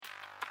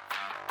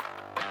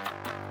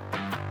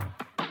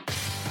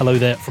Hello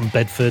there from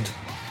Bedford,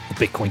 the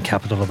Bitcoin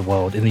capital of the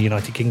world in the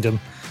United Kingdom.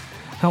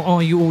 How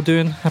are you all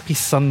doing? Happy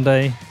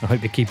Sunday. I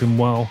hope you're keeping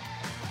well.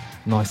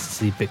 Nice to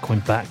see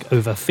Bitcoin back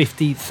over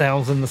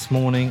 50,000 this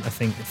morning. I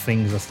think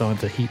things are starting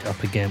to heat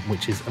up again,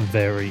 which is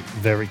very,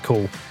 very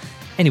cool.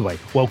 Anyway,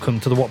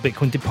 welcome to the What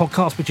Bitcoin Did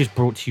podcast, which is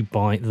brought to you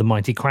by the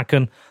mighty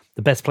Kraken,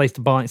 the best place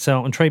to buy,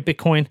 sell and trade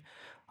Bitcoin.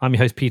 I'm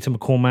your host, Peter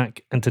McCormack,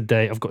 and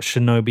today I've got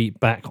Shinobi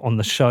back on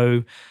the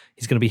show.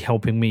 He's going to be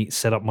helping me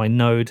set up my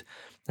node.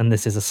 And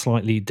this is a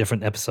slightly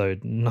different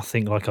episode,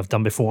 nothing like I've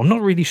done before. I'm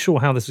not really sure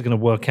how this is going to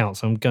work out,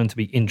 so I'm going to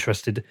be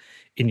interested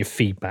in your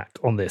feedback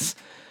on this.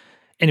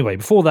 Anyway,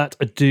 before that,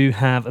 I do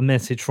have a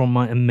message from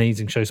my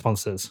amazing show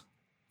sponsors.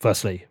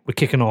 Firstly, we're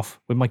kicking off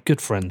with my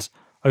good friends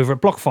over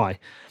at BlockFi.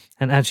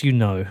 And as you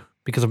know,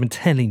 because I've been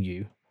telling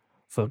you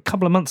for a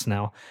couple of months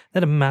now, they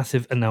had a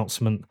massive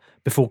announcement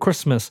before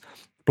Christmas.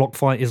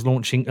 BlockFi is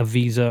launching a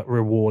Visa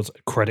Rewards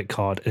credit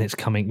card, and it's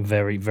coming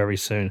very, very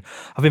soon.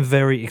 I've been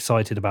very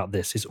excited about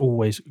this. It's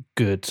always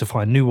good to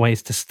find new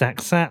ways to stack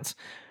sats.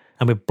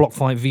 And with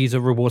BlockFi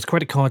Visa Rewards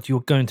credit card,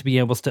 you're going to be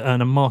able to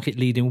earn a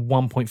market-leading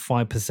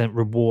 1.5%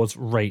 rewards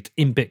rate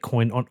in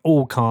Bitcoin on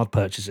all card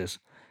purchases.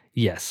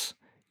 Yes,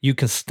 you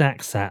can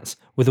stack sats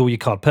with all your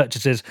card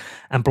purchases,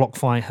 and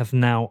BlockFi have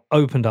now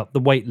opened up the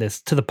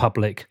waitlist to the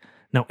public.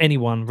 Now,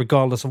 anyone,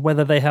 regardless of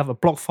whether they have a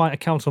BlockFi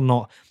account or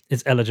not,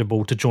 is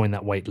eligible to join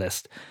that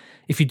waitlist.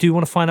 If you do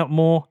want to find out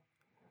more,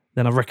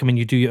 then I recommend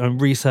you do your own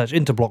research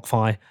into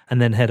BlockFi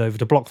and then head over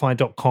to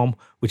blockfi.com,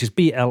 which is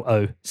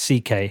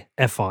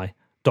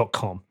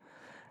blockfi.com.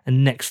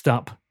 And next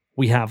up,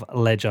 we have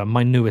Ledger,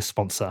 my newest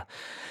sponsor.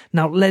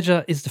 Now,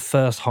 Ledger is the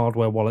first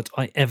hardware wallet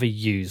I ever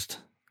used,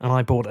 and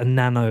I bought a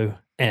Nano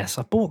S.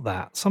 I bought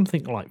that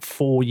something like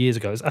 4 years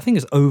ago. I think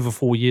it's over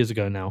 4 years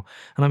ago now,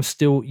 and I'm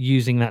still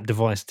using that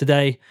device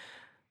today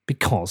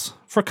because,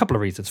 for a couple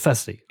of reasons.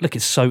 Firstly, look,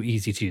 it's so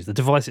easy to use. The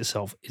device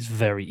itself is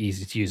very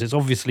easy to use. It's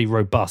obviously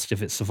robust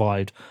if it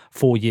survived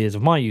 4 years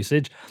of my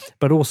usage,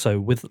 but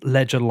also with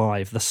Ledger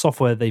Live, the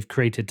software they've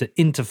created to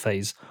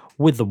interface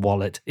with the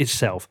wallet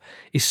itself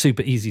is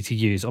super easy to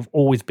use. I've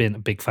always been a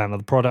big fan of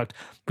the product,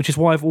 which is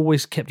why I've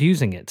always kept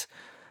using it.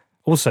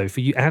 Also, for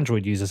you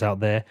Android users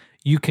out there,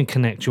 you can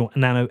connect your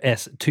Nano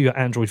S to your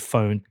Android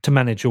phone to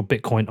manage your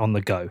Bitcoin on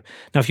the go.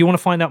 Now, if you want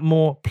to find out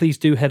more, please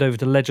do head over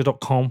to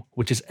ledger.com,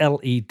 which is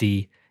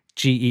ledger.com.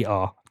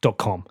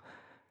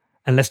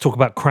 And let's talk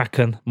about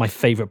Kraken, my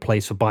favorite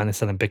place for buying and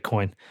selling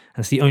Bitcoin. And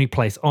it's the only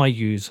place I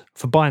use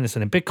for buying and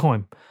selling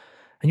Bitcoin.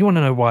 And you want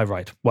to know why,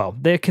 right? Well,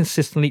 they're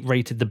consistently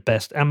rated the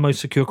best and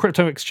most secure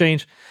crypto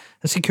exchange,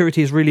 and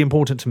security is really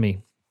important to me.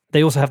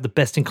 They also have the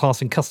best in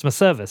class in customer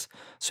service.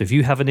 So if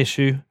you have an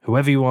issue,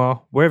 whoever you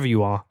are, wherever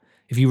you are,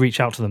 if you reach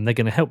out to them, they're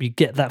going to help you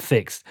get that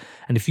fixed.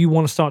 And if you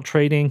want to start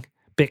trading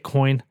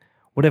Bitcoin,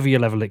 whatever your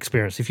level of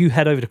experience, if you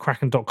head over to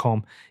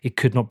kraken.com, it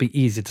could not be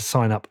easier to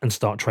sign up and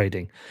start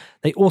trading.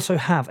 They also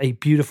have a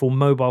beautiful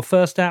mobile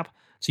first app,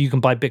 so you can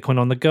buy Bitcoin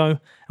on the go.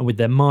 And with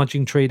their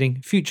margin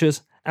trading,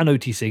 futures, and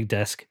OTC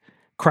desk,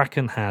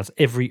 Kraken has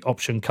every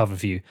option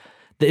covered for you.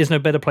 There is no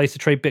better place to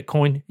trade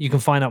Bitcoin. You can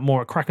find out more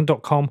at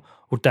kraken.com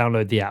or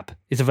download the app.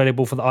 It's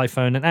available for the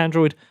iPhone and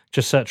Android.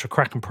 Just search for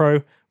Kraken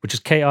Pro, which is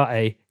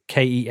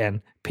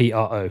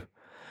KrakenPro.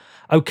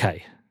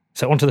 Okay,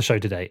 so onto the show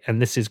today, and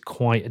this is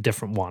quite a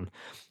different one.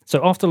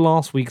 So after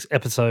last week's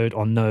episode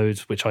on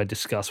nodes, which I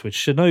discussed with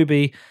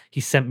Shinobi,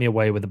 he sent me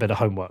away with a bit of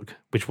homework,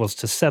 which was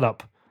to set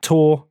up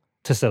Tor,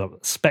 to set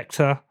up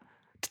Spectre,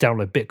 to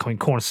download Bitcoin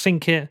Core and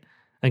sync it,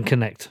 and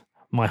connect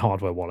my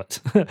hardware wallet.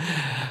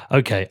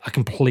 Okay, I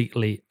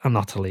completely and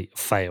utterly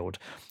failed.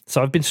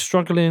 So I've been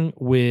struggling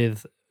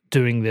with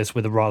doing this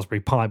with a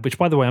Raspberry Pi, which,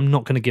 by the way, I'm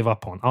not going to give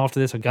up on.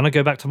 After this, I'm going to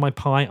go back to my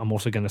Pi. I'm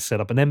also going to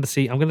set up an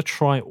embassy. I'm going to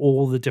try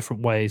all the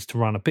different ways to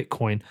run a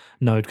Bitcoin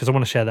node because I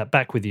want to share that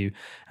back with you.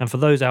 And for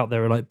those out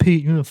there who are like,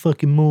 Pete, you're a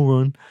fucking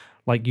moron,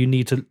 like, you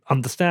need to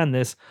understand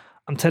this.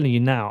 I'm telling you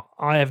now,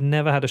 I have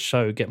never had a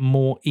show get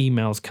more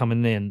emails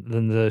coming in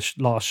than the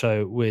last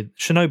show with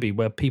Shinobi,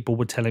 where people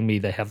were telling me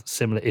they have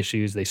similar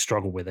issues, they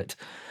struggle with it.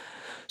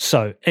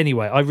 So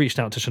anyway, I reached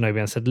out to Shinobi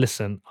and said,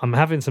 listen, I'm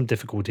having some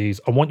difficulties.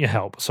 I want your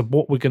help. So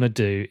what we're going to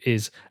do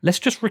is let's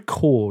just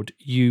record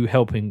you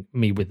helping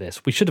me with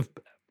this. We should have,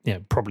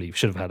 probably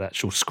should have had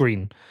actual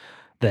screen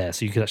there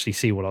so you could actually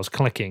see what I was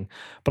clicking.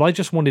 But I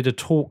just wanted to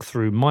talk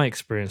through my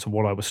experience and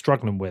what I was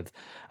struggling with.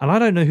 And I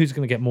don't know who's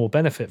going to get more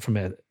benefit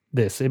from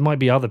this. It might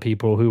be other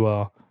people who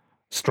are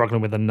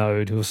struggling with a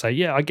node who will say,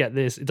 yeah, I get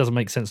this. It doesn't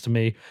make sense to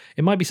me.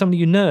 It might be some of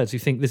you nerds who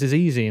think this is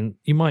easy, and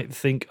you might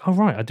think, oh,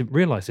 right, I didn't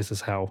realize this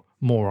is how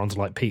morons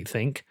like Pete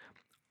think.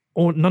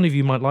 Or none of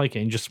you might like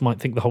it and just might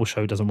think the whole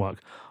show doesn't work.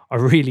 I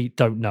really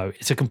don't know.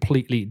 It's a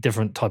completely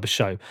different type of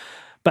show.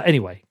 But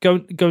anyway,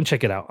 go and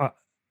check it out.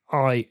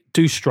 I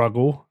do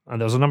struggle,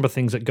 and there's a number of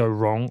things that go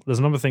wrong. There's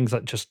a number of things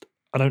that just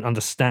I don't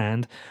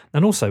understand.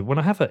 And also, when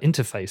I have an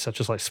interface such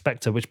as like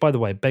Spectre, which, by the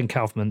way, Ben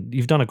Kaufman,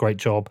 you've done a great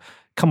job.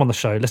 Come on the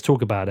show. Let's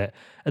talk about it.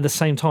 At the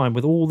same time,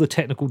 with all the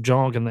technical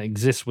jargon that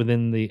exists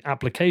within the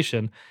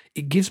application,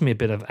 it gives me a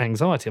bit of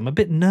anxiety. I'm a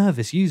bit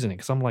nervous using it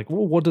because I'm like,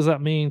 well, what does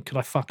that mean? Could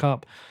I fuck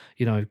up?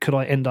 Could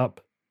I end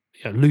up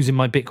losing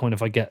my Bitcoin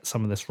if I get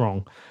some of this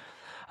wrong?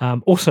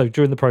 Also,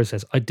 during the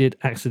process, I did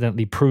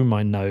accidentally prune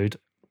my node,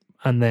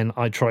 and then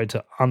I tried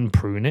to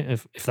unprune it,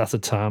 if that's a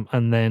term,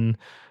 and then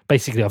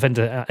basically I've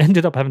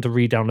ended up having to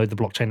re-download the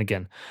blockchain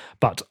again.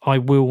 But I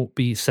will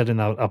be setting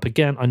that up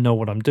again. I know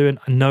what I'm doing.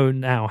 I know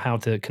now how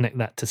to connect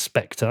that to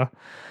Spectre.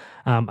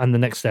 And the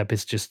next step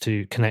is just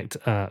to connect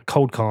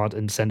Cold Card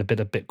and send a bit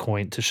of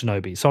Bitcoin to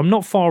Shinobi. So I'm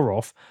not far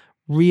off.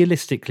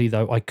 Realistically,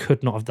 though, I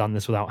could not have done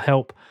this without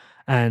help.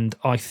 And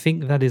I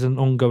think that is an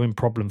ongoing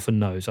problem for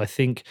nodes. I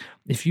think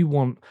if you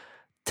want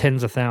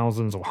tens of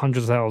thousands or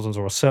hundreds of thousands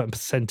or a certain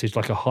percentage,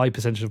 like a high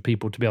percentage of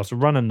people to be able to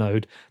run a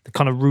node, the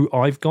kind of route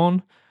I've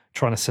gone,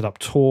 trying to set up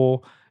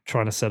Tor,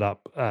 trying to set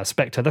up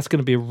Spectre, that's going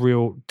to be a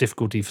real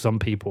difficulty for some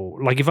people.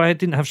 Like if I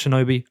didn't have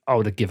Shinobi, I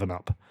would have given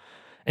up.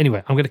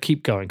 Anyway, I'm going to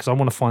keep going because I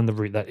want to find the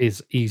route that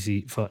is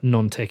easy for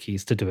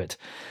non-techies to do it.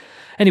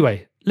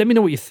 Anyway, let me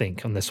know what you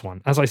think on this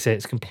one. As I say,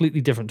 it's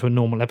completely different to a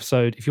normal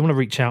episode. If you want to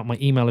reach out, my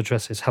email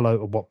address is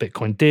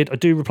hello@whatbitcoin.did. I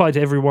do reply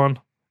to everyone,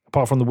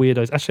 apart from the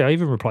weirdos. Actually, I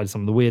even reply to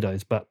some of the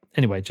weirdos. But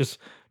anyway, just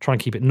try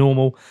and keep it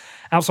normal.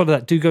 Outside of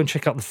that, do go and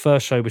check out the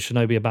first show with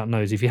Shinobi about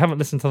nodes. If you haven't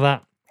listened to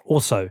that,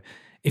 also,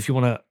 if you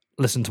want to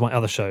listen to my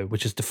other show,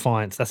 which is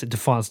Defiance, that's at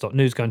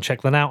defiance.news. Go and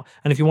check that out.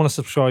 And if you want to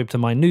subscribe to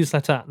my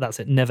newsletter, that's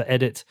at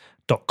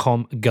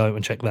neveredit.com. Go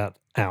and check that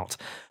out.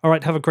 All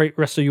right, have a great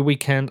rest of your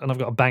weekend. And I've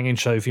got a banging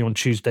show for you on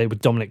Tuesday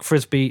with Dominic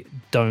Frisby.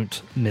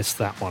 Don't miss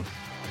that one.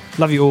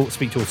 Love you all.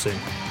 Speak to you all soon.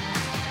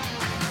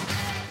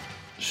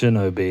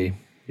 Shinobi,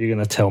 you're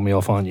going to tell me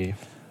off, aren't you?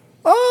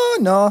 Oh,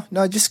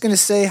 no, just gonna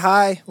say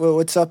hi. Well,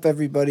 what's up,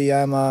 everybody?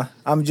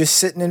 I'm just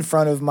sitting in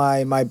front of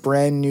my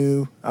brand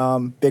new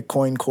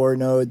Bitcoin Core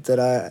node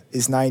that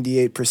is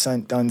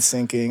 98% done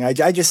syncing.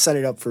 I just set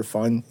it up for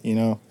fun,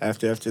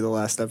 after the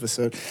last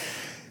episode.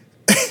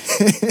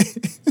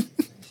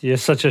 You're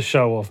such a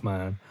show off,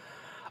 man.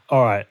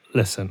 All right,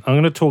 listen, I'm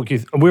going to talk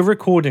you. We're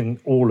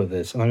recording all of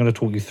this, and I'm going to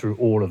talk you through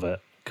all of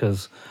it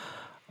because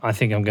I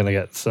think I'm going to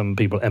get some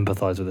people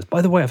empathize with this.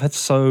 By the way, I've had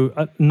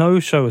no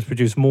show has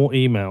produced more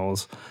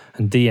emails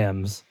and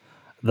DMs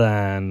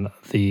than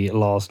the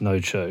last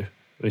Node show.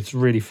 It's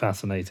really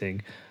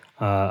fascinating.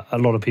 A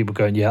lot of people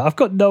going, yeah, I've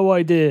got no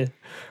idea,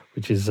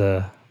 which is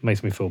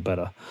makes me feel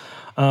better.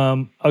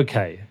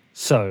 Okay,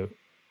 so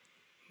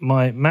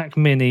my Mac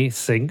Mini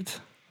synced,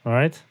 all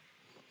right?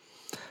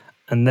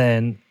 And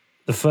then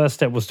the first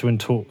step was to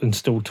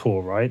install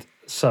Tor, right?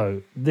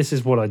 So this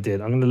is what I did.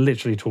 I'm going to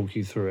literally talk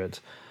you through it.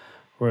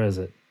 Where is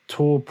it?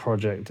 Tor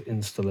project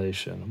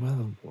installation.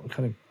 Well,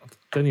 I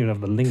don't even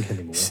have the link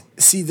anymore.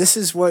 See, this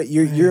is what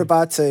you're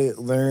about to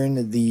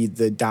learn the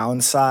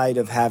downside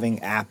of having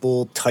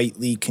Apple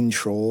tightly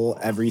control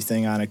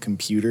everything on a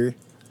computer,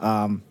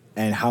 and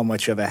how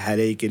much of a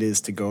headache it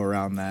is to go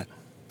around that.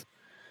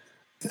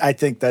 I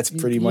think that's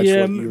pretty much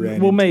what you ran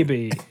into. Well,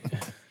 maybe.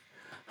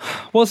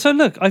 Well, so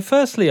look, I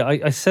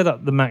set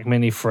up the Mac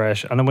Mini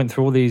fresh, and I went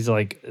through all these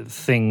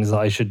things that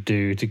I should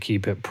do to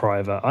keep it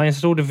private. I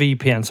installed a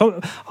VPN. So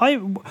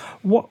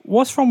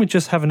what's wrong with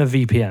just having a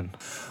VPN?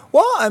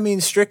 Well, I mean,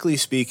 strictly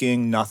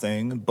speaking,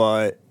 nothing,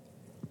 but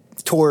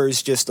Tor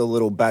is just a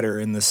little better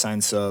in the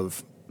sense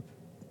of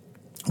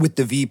with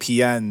the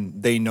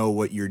VPN, they know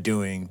what you're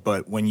doing,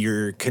 but when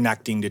you're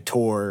connecting to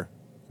Tor,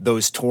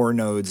 those Tor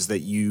nodes that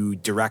you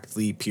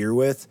directly peer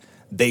with,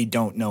 they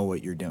don't know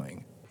what you're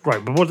doing.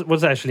 Right, but what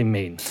does that actually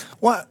mean?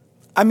 Well,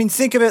 I mean,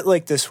 think of it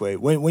like this way.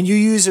 When you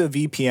use a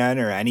VPN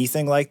or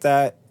anything like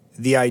that,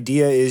 the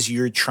idea is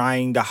you're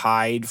trying to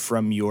hide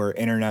from your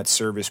internet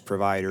service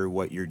provider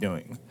what you're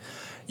doing.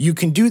 You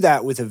can do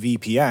that with a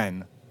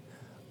VPN,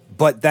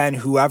 but then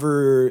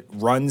whoever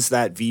runs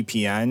that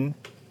VPN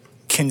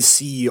can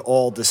see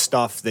all the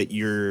stuff that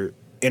your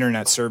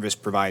internet service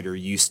provider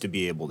used to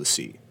be able to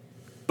see.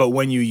 But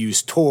when you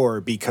use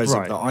Tor, because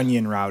of the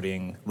onion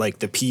routing, like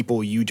the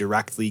people you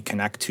directly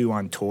connect to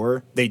on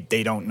Tor, they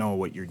don't know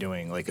what you're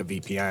doing like a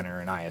VPN or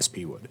an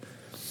ISP would.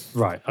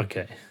 Right,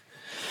 okay.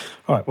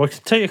 All right, well, I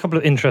can tell you a couple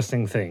of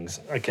interesting things.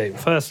 Okay,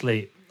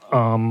 firstly,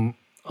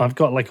 I've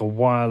got like a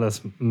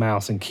wireless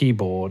mouse and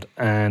keyboard,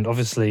 and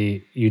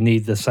obviously you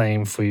need the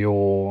same for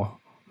your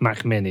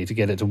Mac Mini to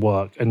get it to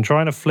work. And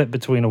trying to flip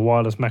between a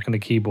wireless Mac and a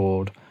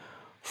keyboard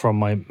from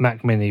my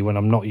Mac Mini when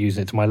I'm not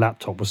using it to my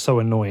laptop was so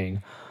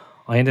annoying.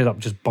 I ended up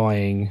just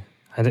buying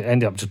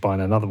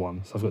another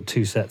one. So I've got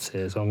two sets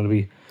here. So I'm going to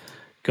be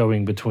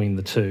going between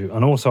the two.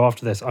 And also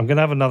after this, I'm going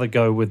to have another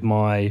go with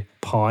my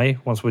Pi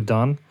once we're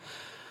done.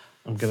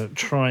 I'm going to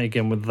try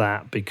again with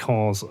that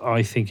because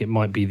I think it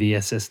might be the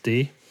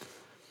SSD.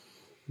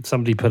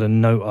 Somebody put a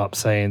note up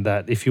saying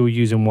that if you're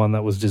using one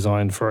that was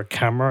designed for a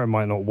camera, it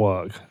might not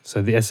work.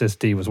 So the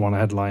SSD was one I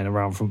had lying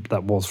around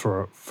that was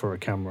for a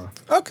camera.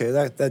 Okay,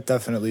 that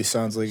definitely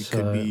sounds like it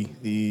could be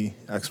the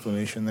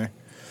explanation there.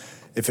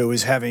 if it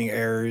was having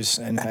errors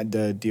and had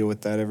to deal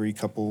with that every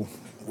couple,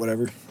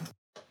 whatever.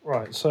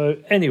 Right. So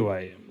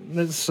anyway,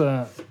 let's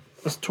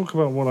talk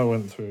about what I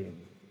went through.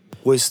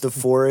 Was the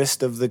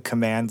forest of the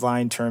command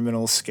line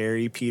terminal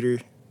scary, Peter?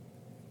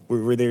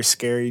 Were there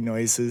scary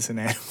noises and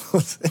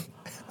animals?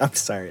 I'm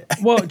sorry.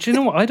 Well, do you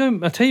know what? I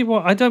tell you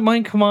what, I don't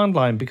mind command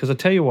line because I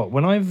tell you what,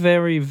 when I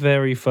very,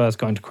 very first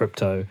got into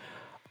crypto,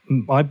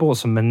 I bought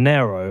some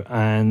Monero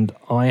and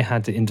I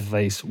had to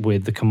interface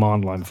with the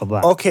command line for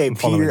that. Okay,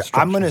 Peter,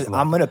 I'm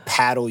gonna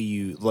paddle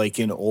you like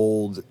an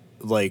old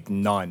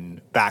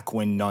nun back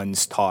when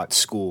nuns taught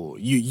school.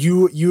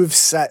 You have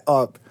set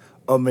up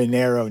a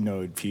Monero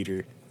node,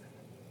 Peter.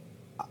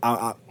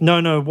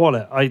 No,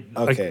 wallet.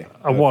 Okay.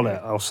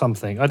 Wallet or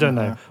something. I don't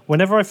know.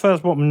 Whenever I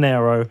first bought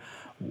Monero,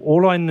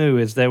 all I knew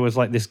is there was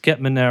like this Get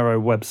Monero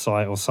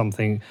website or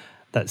something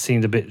that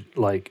seemed a bit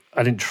like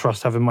I didn't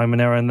trust having my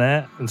Monero in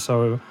there. And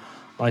so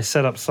I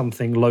set up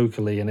something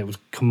locally and it was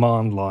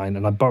command line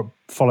and I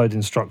followed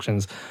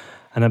instructions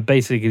and I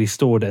basically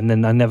stored it and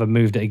then I never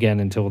moved it again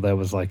until there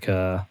was like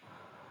a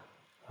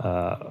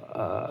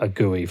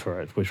GUI for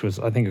it, which was,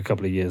 I think, a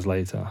couple of years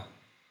later.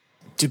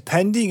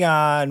 Depending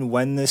on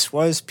when this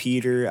was,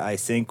 Peter, I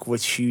think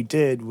what you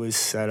did was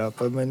set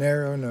up a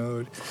Monero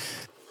node.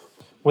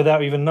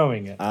 Without even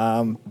knowing it?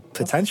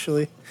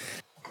 Potentially.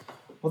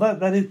 Well,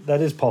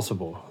 that is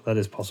possible. That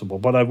is possible.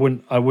 But I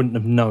wouldn't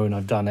have known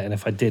I've done it, and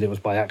if I did, it was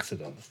by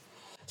accident.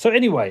 So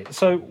anyway,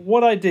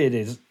 what I did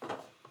is,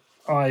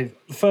 the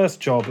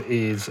first job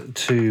is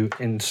to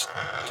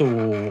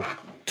install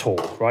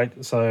Tor,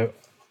 right? So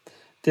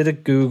did a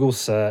Google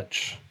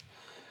search,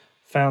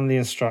 found the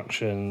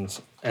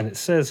instructions, and it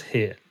says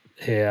here,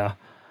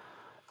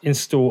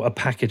 install a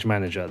package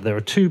manager. There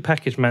are two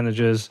package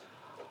managers,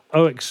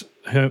 OSX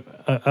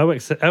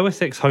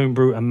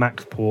Homebrew and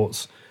Mac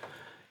ports.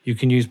 You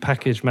can use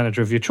package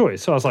manager of your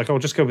choice. So I was like, I'll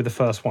just go with the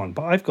first one.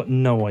 But I've got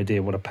no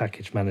idea what a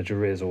package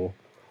manager is or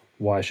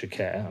why I should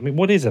care. I mean,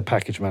 what is a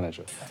package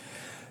manager?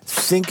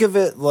 Think of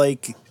it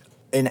like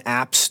an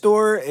app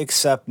store,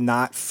 except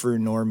not for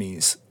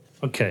normies.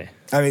 Okay.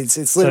 I mean,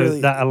 it's literally...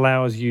 So that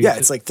allows you... Yeah,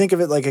 it's like, think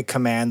of it like a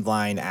command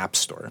line app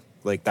store.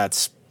 Like,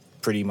 that's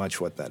pretty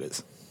much what that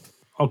is.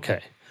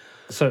 Okay.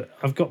 So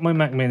I've got my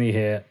Mac Mini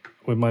here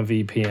with my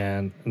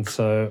VPN. And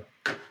so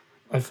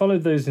I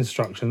followed those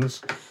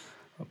instructions,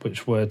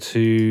 which were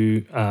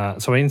to...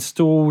 so I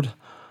installed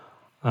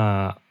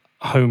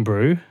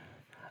Homebrew.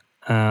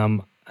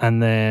 And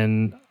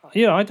then,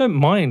 I don't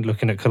mind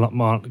looking at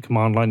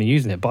command line and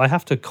using it, but I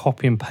have to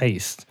copy and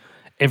paste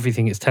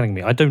everything it's telling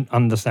me. I don't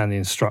understand the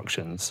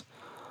instructions.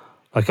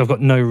 Like, I've got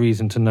no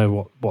reason to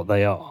know what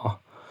they are.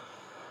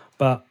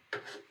 But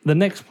the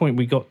next point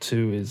we got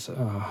to is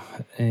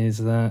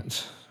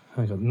that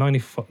I got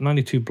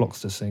 92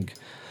 blocks to sync.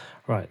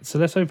 Right, so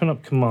let's open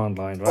up command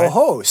line, right?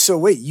 Oh, so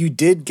wait, you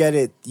did get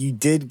it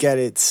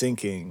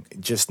syncing,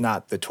 just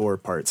not the Tor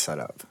part set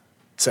up.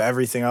 So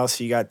everything else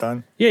you got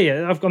done?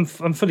 Yeah, I'm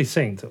fully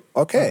synced.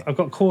 Okay. I've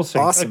got core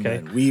synced. Awesome,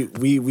 okay. man.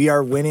 We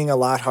are winning a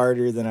lot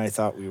harder than I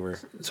thought we were.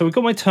 So we've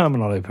got my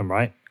terminal open,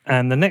 right?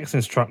 And the next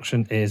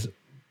instruction is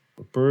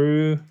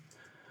brew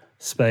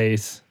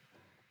space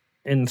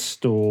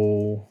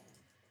install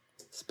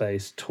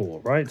space Tor,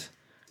 right?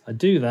 I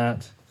do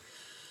that.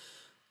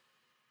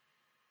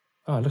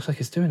 Oh, it looks like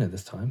it's doing it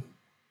this time.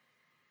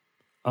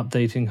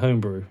 Updating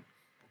Homebrew.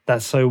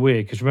 That's so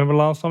weird, because remember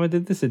last time I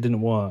did this, it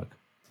didn't work.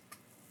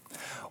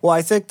 Well,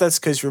 I think that's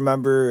because,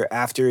 remember,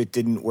 after it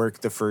didn't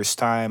work the first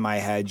time, I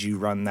had you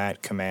run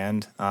that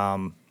command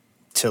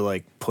to,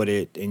 like, put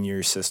it in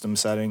your system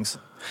settings.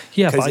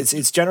 Yeah, because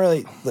it's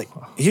generally, like,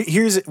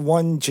 here's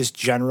one just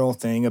general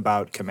thing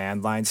about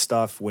command line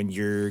stuff when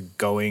you're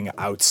going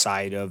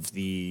outside of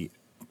the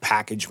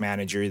package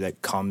manager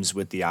that comes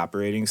with the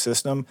operating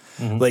system.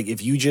 Mm-hmm. Like,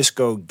 if you just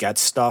go get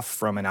stuff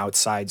from an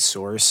outside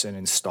source and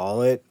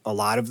install it, a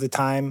lot of the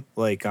time,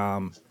 like,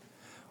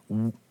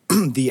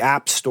 the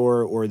app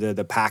store or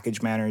the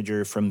package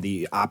manager from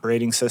the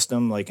operating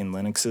system, like in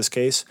Linux's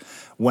case,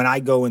 when I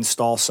go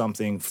install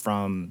something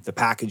from the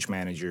package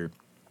manager,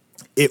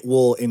 it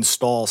will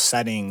install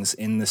settings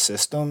in the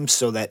system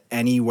so that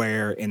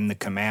anywhere in the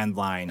command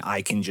line,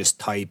 I can just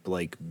type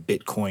like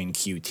Bitcoin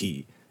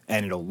QT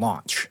and it'll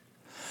launch.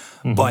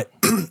 Mm-hmm. But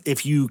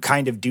if you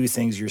kind of do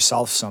things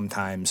yourself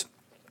sometimes,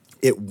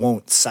 it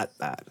won't set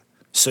that.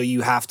 So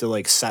you have to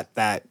like set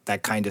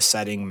that kind of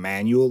setting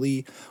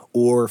manually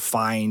or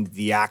find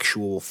the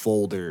actual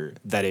folder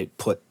that it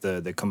put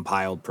the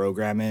compiled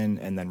program in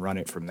and then run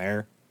it from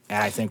there.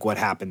 And I think what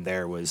happened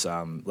there was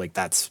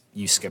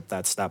you skipped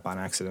that step on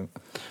accident.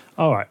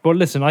 All right. Well,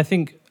 listen, I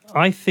think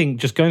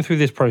just going through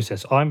this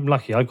process, I'm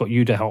lucky I've got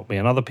you to help me,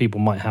 and other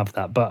people might have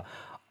that. But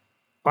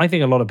I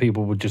think a lot of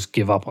people would just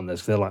give up on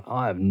this. They're like,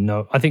 I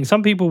think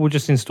some people will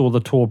just install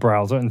the Tor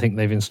browser and think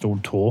they've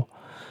installed Tor.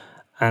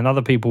 And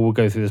other people will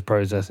go through this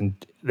process and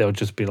they'll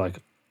just be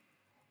like,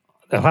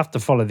 they'll have to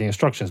follow the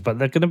instructions, but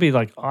they're going to be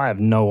like, I have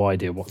no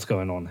idea what's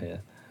going on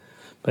here.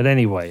 But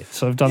anyway,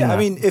 so I've done that. I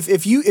mean,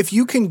 if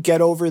you can get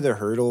over the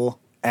hurdle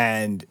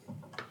and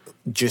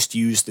just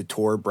use the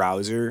Tor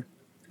browser,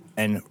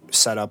 and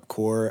set up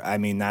core, I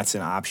mean, that's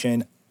an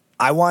option.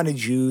 I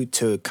wanted you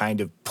to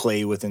kind of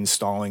play with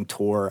installing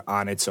Tor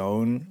on its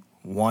own.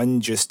 One,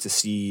 just to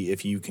see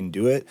if you can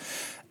do it,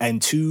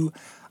 and two,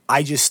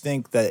 I just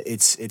think that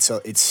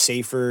it's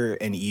safer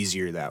and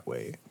easier that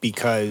way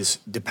because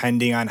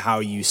depending on how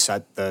you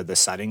set the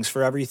settings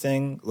for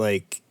everything,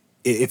 like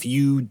if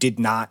you did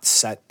not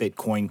set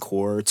Bitcoin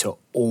Core to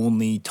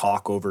only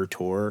talk over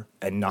Tor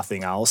and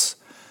nothing else,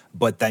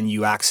 but then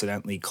you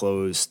accidentally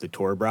close the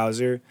Tor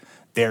browser,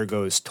 there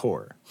goes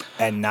Tor,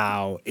 and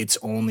now it's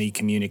only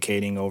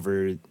communicating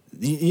over.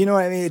 You know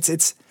what I mean?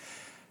 It's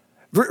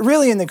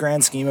really, in the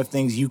grand scheme of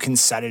things, you can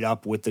set it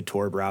up with the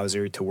Tor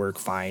browser to work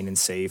fine and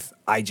safe.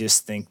 I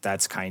just think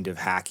that's kind of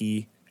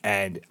hacky,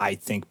 and I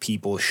think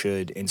people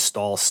should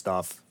install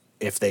stuff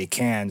if they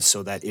can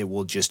so that it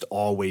will just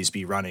always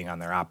be running on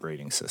their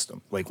operating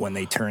system. Like when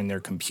they turn their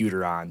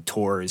computer on,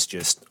 Tor is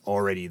just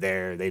already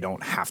there. They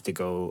don't have to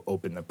go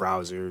open the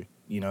browser.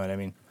 You know what I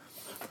mean?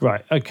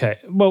 Right. Okay.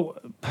 Well,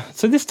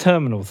 so this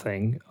terminal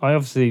thing, I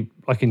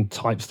can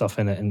type stuff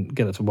in it and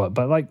get it to work.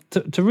 But like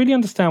to really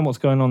understand what's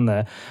going on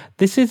there,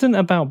 this isn't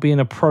about being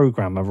a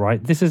programmer,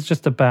 right? This is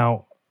just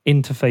about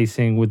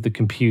interfacing with the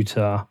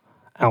computer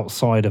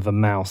outside of a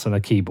mouse and a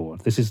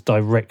keyboard. This is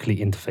directly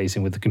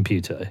interfacing with the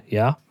computer.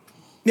 Yeah.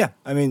 Yeah.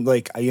 I mean,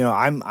 like,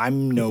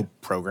 I'm no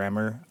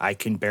programmer. I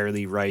can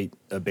barely write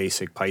a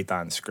basic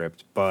Python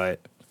script, but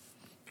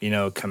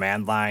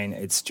command line,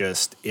 it's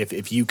just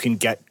if you can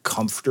get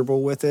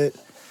comfortable with it,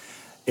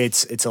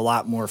 it's a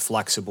lot more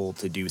flexible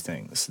to do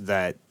things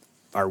that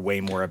are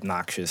way more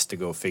obnoxious to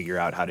go figure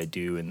out how to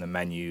do in the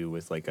menu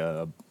with like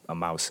a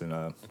mouse and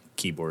a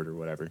keyboard or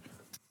whatever.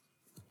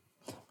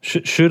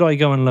 Should I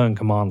go and learn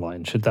command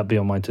line? Should that be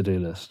on my to-do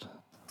list?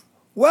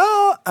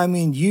 Well, I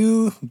mean,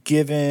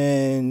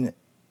 given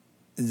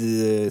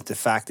the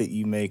fact that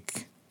you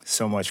make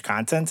so much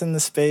content in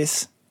the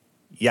space,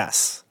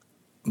 yes.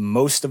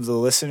 Most of the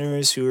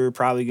listeners who are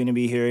probably going to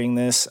be hearing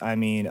this, I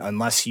mean,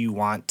 unless you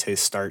want to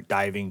start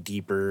diving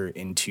deeper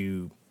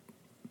into,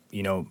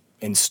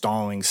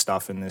 installing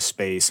stuff in this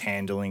space,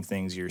 handling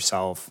things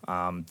yourself,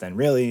 then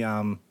really,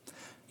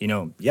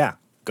 yeah,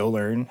 go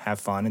learn, have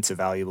fun. It's a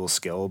valuable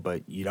skill,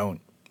 but you don't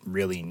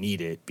really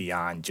need it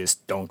beyond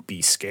just don't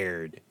be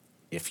scared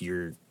if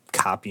you're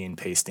copy and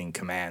pasting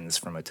commands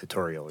from a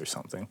tutorial or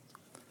something.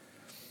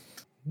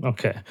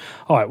 Okay.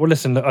 All right. Well,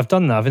 listen, I've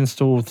done that. I've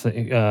installed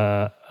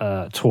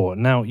Tor.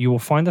 Now, you will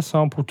find a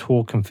sample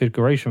Tor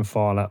configuration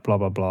file at blah,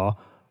 blah, blah.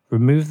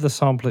 Remove the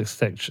sample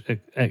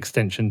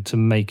extension to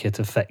make it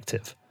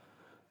effective.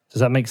 Does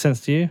that make sense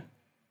to you?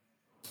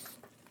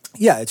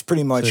 Yeah, it's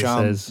pretty much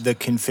So the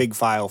config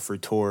file for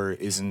Tor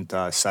isn't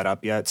set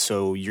up yet.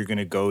 So you're going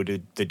to go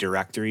to the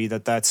directory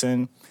that's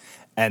in,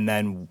 and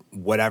then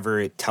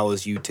whatever it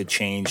tells you to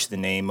change the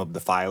name of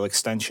the file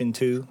extension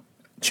to,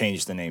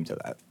 change the name to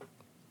that.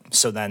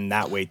 So then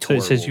that way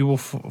Tor. So it says you will.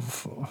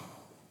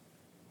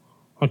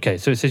 Okay,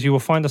 so it says you will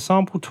find a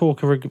sample Tor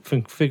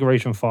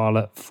configuration file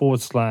at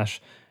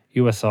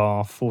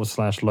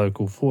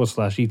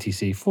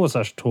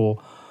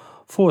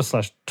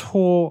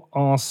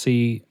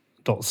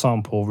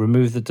 /usr/local/etc/tor/tor/rc.sample.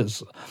 Remove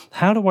the.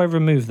 How do I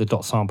remove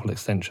the .sample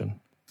extension?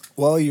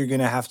 Well, you're going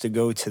to have to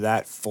go to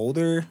that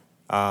folder,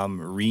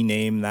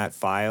 rename that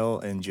file,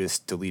 and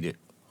just delete it.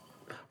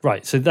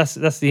 Right, so that's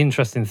the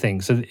interesting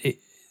thing. So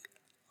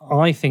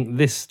I think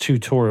this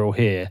tutorial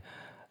here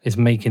is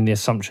making the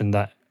assumption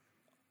that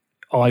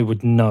I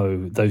would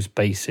know those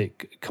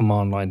basic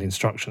command line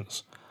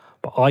instructions,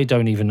 but I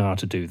don't even know how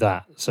to do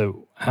that.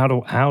 So how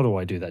do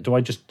I do that? Do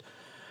I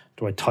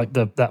type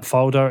that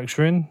file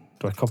directory in?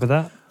 Do I copy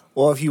that?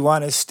 Well, if you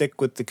want to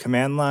stick with the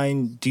command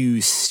line,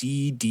 do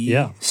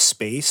cd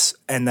space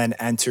and then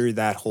enter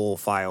that whole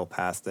file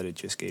path that it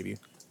just gave you.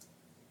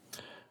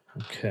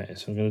 Okay,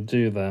 so I'm going to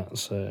do that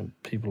so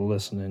people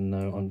listening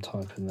know I'm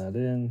typing that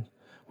in.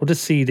 What does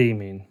CD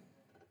mean?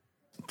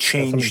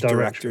 Change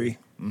directory.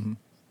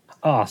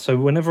 Mm-hmm. So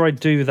whenever I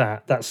do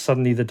that, that's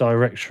suddenly the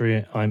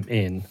directory I'm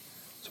in.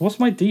 So what's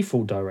my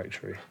default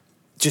directory?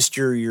 Just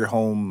your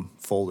home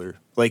folder.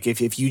 Like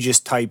if you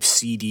just type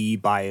CD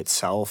by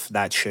itself,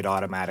 that should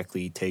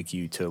automatically take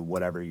you to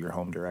whatever your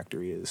home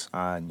directory is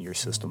on your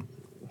system.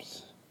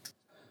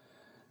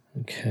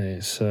 Okay,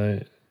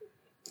 so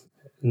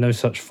no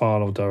such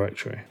file or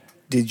directory.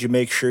 Did you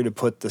make sure to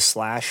put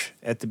the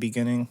 / at the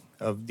beginning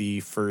of the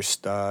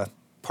first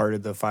part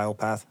of the file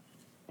path?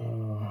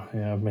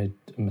 Yeah, I've made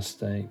a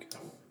mistake.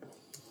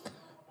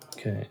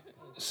 Okay,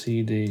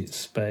 CD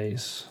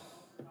space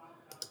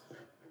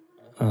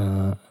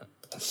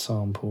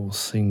sample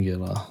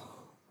singular.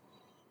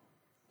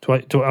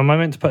 Am I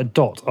meant to put a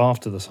dot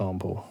after the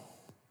sample?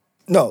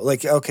 No,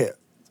 okay.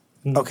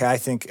 I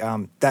think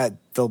that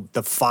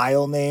the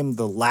file name,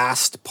 the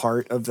last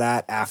part of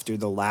that after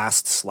the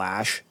last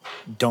 /,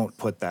 don't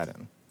put that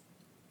in.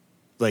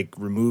 Like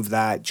remove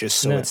that just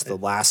so it's the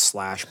last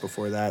 /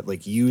 before that.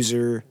 Like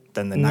user,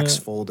 then the next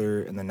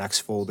folder and the next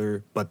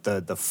folder, but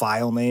the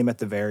file name at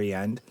the very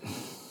end,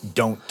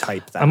 don't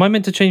type that. Am I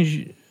meant to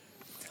change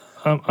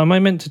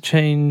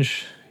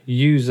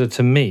user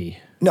to me?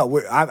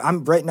 No,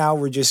 I'm right now.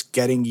 We're just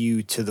getting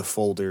you to the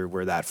folder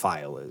where that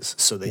file is,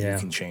 so that you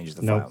can change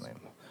the file name.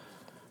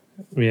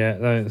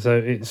 Yeah, so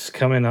it's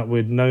coming up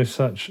with no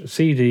such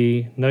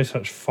CD, no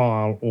such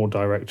file or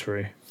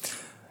directory.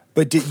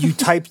 But did you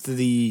typed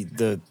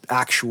the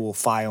actual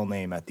file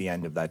name at the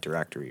end of that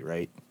directory,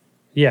 right?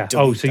 Yeah.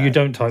 Delete so that. you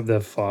don't type the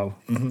file.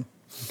 Mm-hmm.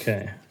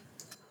 Okay.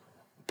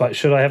 But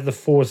should I have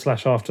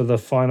the / after the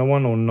final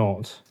one or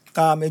not?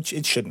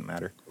 It shouldn't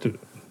matter.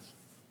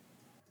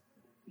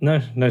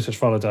 No such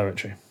file or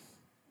directory.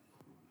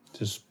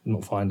 Just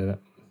not finding it.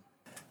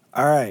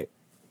 All right.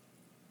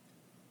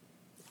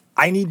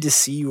 I need to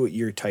see what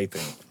you're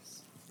typing.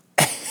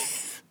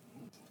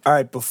 All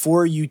right,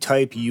 before you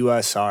type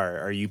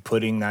USR, are you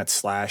putting that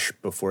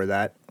 / before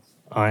that?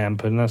 I am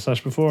putting that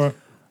 / before it.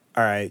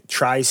 All right,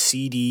 try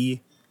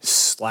CD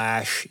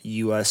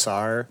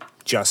 /USR,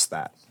 just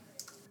that.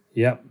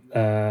 Yep.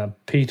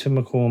 Peter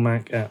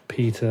McCormack at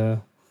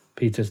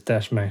Peter's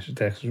dash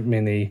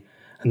mini,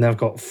 and they've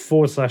got /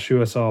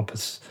 USR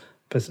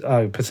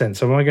percent.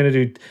 So am I going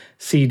to do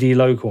CD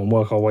local and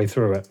work our way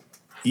through it?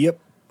 Yep,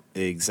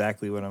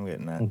 exactly what I'm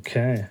getting at.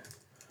 Okay.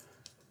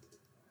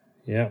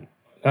 Yep.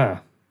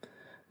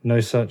 No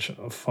such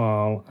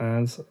file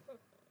as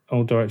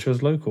old directory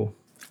as local.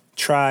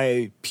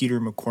 Try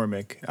Peter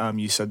McCormack.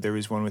 You said there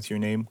was one with your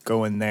name.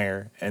 Go in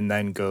there and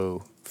then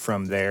go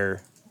from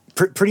there.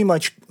 Pretty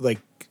much like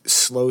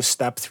slow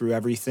step through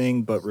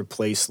everything, but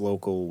replace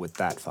local with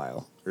that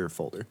file or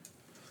folder.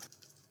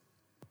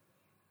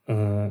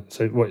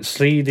 So what?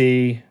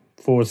 CD /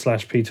 Peter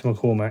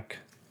McCormack.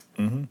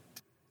 Mm-hmm.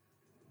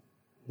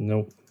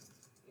 Nope.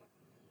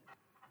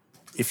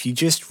 If you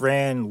just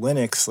ran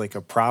Linux like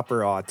a proper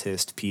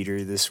autist,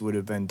 Peter, this would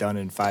have been done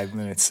in 5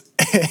 minutes.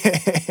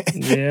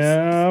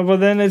 Yeah, but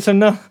then it's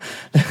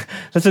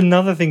that's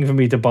another thing for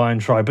me to buy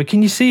and try. But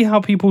can you see how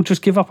people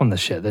just give up on this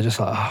shit? They're just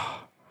like, oh.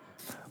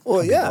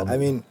 Well, yeah. I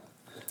mean,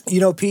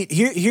 Pete,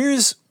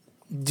 here's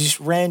just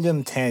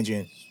random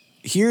tangent.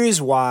 Here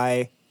is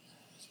why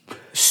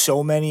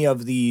so many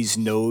of these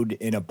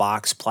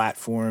node-in-a-box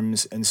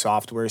platforms and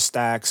software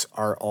stacks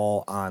are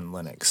all on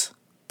Linux.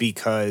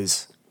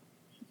 Because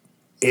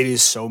it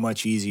is so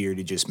much easier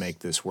to just make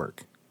this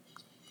work.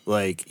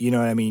 Like, you know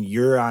what I mean?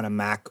 You're on a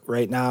Mac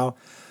right now,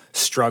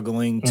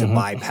 struggling to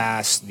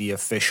bypass the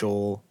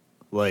official,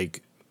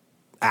 like,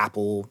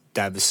 Apple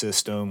dev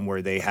system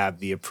where they have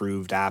the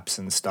approved apps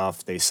and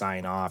stuff. They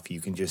sign off. You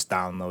can just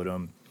download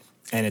them,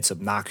 and it's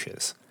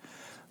obnoxious.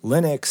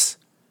 Linux,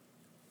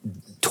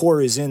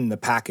 Tor is in the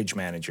package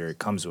manager it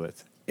comes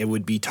with. It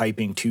would be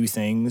typing two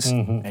things,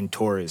 and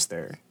Tor is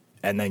there.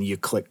 And then you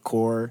click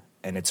core,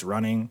 and it's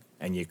running,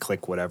 and you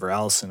click whatever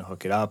else and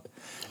hook it up,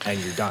 and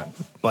you're done.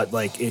 But,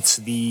 like,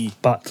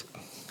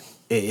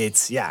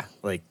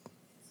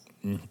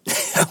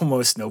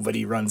 almost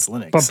nobody runs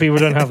Linux. But people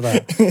don't have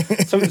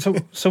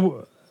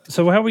that.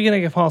 So how are we going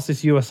to get past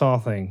this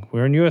USR thing?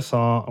 We're in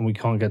USR and we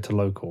can't get to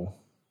local.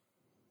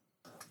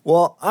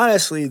 Well,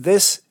 honestly,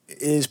 this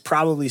is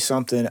probably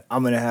something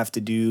I'm going to have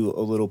to do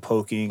a little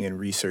poking and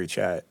research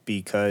at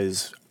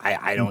because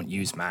I don't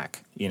use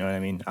Mac. You know what I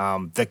mean?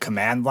 The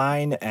command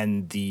line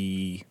and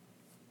the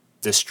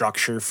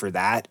structure for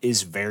that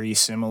is very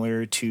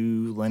similar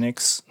to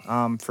Linux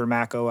for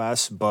Mac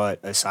OS. But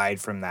aside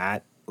from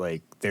that,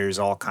 like there's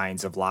all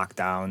kinds of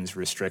lockdowns,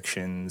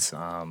 restrictions.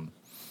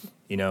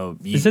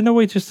 Is there no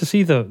way just to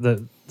see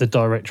the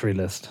directory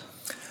list?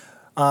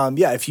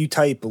 Yeah, if you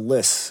type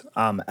lists,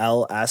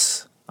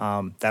 LS,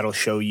 that'll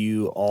show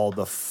you all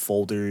the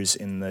folders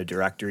in the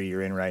directory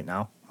you're in right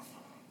now.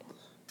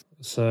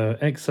 So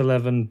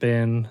X11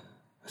 bin.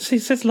 See,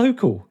 it says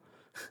local.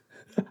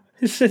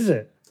 It says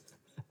it.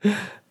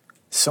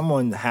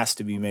 Someone has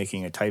to be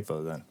making a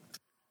typo then.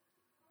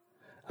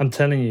 I'm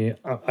telling you,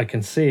 I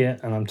can see it,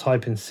 and I'm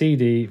typing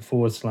CD /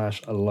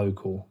 a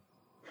local.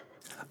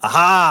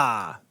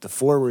 Aha! The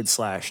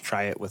 /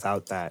 try it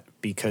without that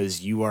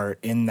because you are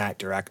in that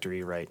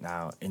directory right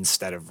now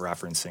instead of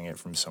referencing it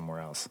from somewhere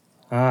else.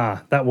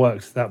 That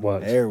worked.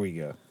 There we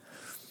go.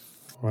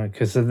 Right,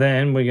 because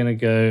then we're going to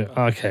go,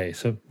 okay,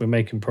 so we're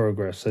making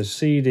progress. So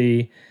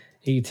CD,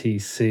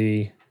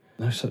 ETC,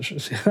 no such...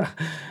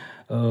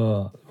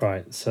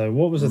 right, so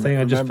what was the thing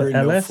I just put?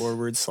 LS?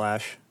 No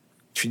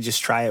 / Should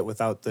just try it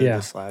without the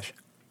slash.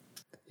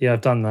 Yeah,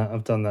 I've done that.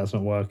 It's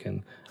not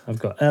working. I've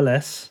got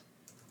LS,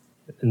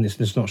 and it's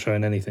just not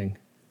showing anything.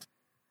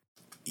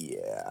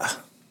 Yeah.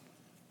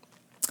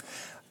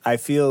 I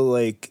feel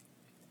like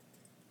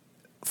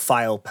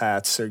file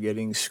paths are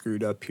getting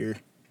screwed up here.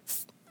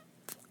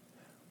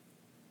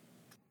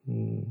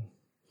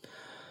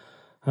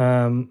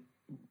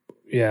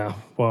 Yeah,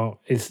 well,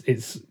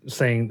 it's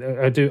saying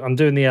I'm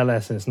doing the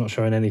LS and it's not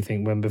showing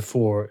anything when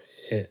before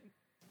it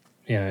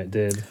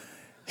did.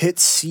 Hit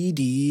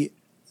CD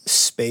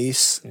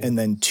space and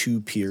then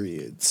 2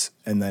 periods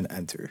and then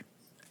enter.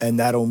 And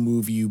that'll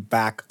move you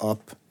back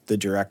up the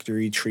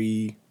directory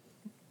tree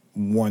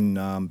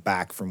one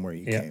back from where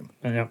you came.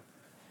 Yeah.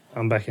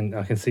 I'm back in.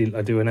 I can see.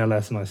 I do an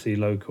LS and I see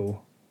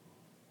local.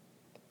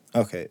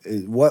 Okay.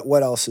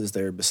 What else is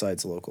there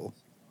besides local?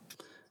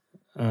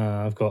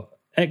 I've got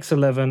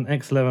X11,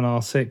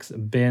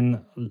 X11R6,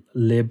 bin,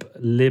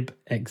 lib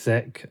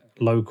exec,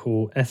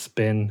 local,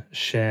 sbin,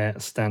 share,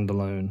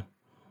 standalone.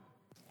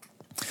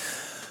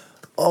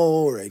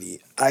 Alrighty.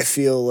 I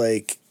feel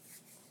like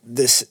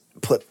this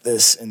put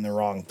this in the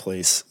wrong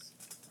place,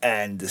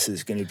 and this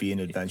is going to be an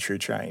adventure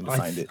trying to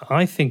find it.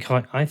 I think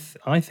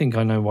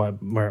I know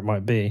where it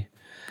might be.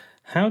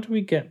 How do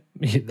we get?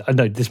 I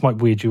know this might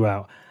weird you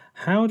out.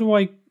 How do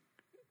I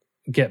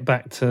get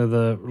back to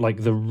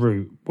the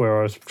root where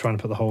I was trying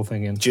to put the whole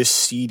thing in? Just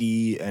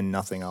CD and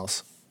nothing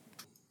else.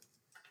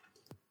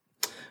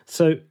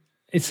 So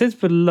it says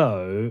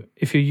below,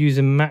 if you're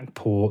using Mac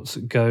ports,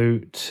 go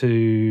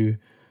to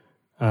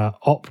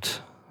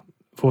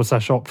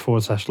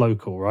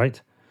opt/opt/local,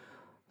 right?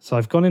 So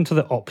I've gone into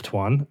the opt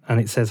one, and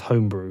it says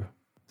homebrew.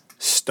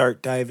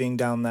 Start diving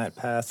down that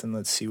path, and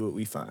let's see what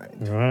we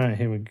find. All right,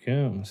 here we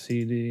go.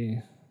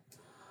 CD.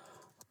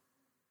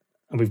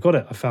 And we've got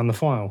it. I found the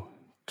file.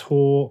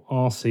 Tor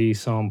rc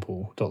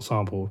sample.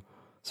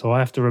 So I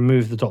have to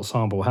remove the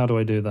 .sample. How do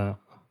I do that?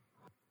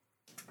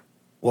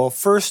 Well,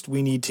 first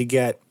we need to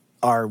get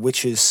our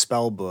witch's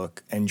spell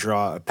book and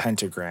draw a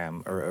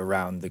pentagram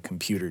around the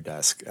computer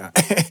desk.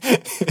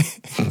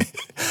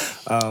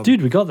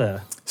 Dude, we got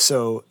there.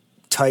 So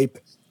type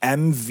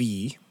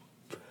MV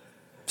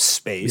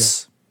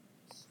space.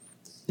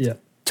 Yeah.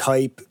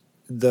 Type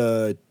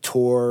the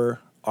Tor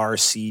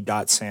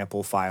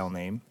rc.sample file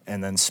name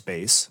and then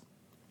space.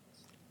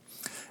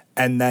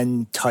 And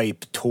then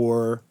type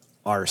Tor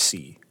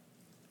rc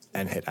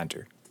and hit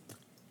enter.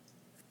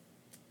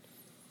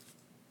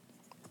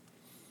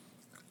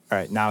 All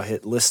right, now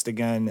hit list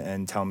again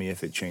and tell me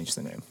if it changed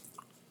the name.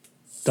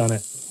 Done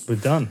it. We're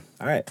done.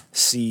 All right.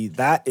 See,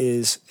 that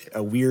is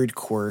a weird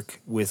quirk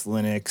with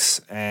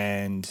Linux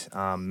and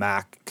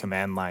Mac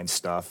command line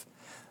stuff.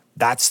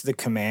 That's the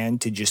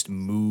command to just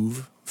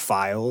move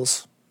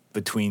files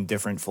between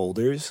different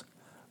folders,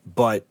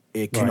 but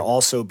it can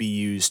also be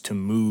used to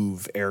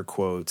move, air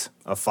quote,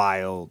 a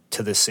file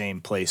to the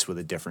same place with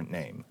a different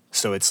name.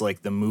 So it's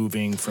like the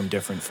moving from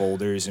different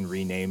folders and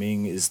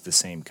renaming is the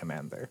same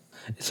command there.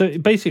 So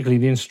basically,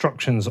 the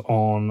instructions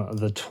on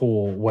the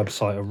Tor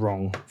website are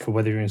wrong for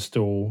whether you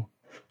install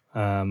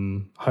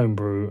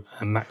Homebrew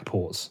and Mac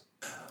ports.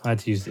 I had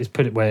to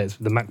put it where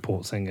the Mac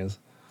port thing is.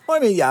 Well, I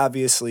mean, yeah,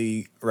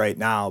 obviously right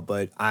now,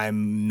 but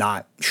I'm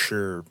not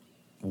sure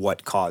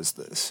what caused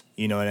this.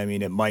 You know what I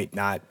mean? It might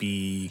not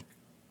be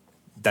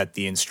that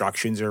the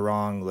instructions are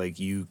wrong, like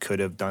you could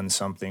have done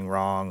something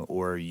wrong,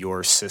 or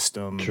your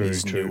system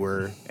is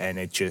newer and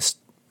it just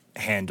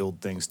handled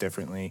things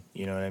differently.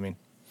 You know what I mean?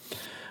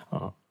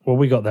 Well,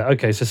 we got that.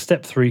 Okay, so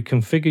step 3,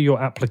 configure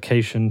your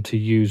application to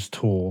use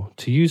Tor.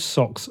 To use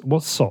socks,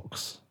 what's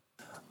socks?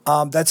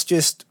 That's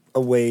just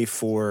a way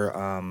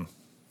for,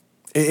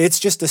 it's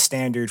just a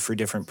standard for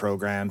different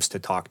programs to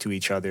talk to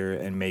each other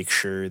and make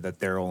sure that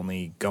they're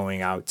only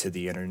going out to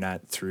the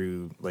internet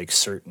through like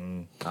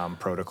certain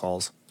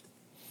protocols.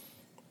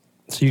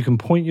 So you can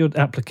point your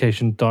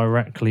application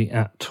directly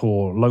at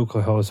Tor,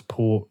 localhost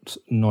port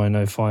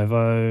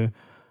 9050.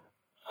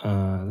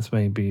 This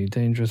may be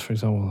dangerous, for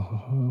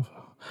example.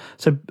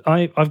 So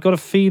I've got a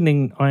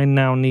feeling I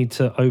now need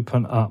to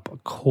open up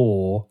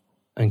Core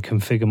and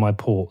configure my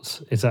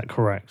ports. Is that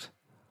correct?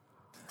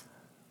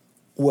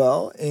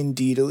 Well,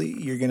 indeedly,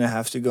 you're going to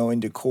have to go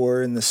into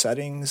Core in the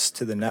settings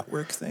to the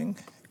network thing.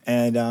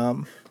 And,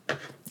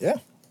 yeah.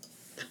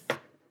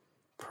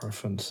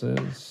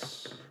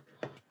 Preferences.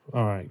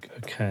 All right,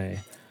 okay.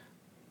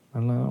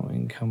 Allow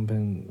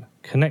incumbent.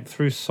 Connect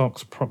through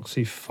SOCKS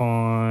proxy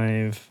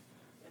 5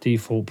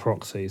 default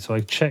proxy. So I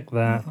check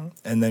that. Mm-hmm.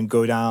 And then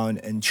go down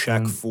and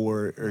check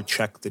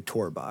check the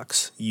Tor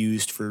box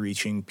used for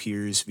reaching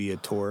peers via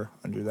Tor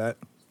under that.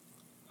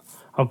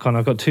 Okay,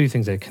 I've got 2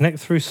 things there. Connect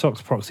through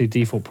SOCKS proxy,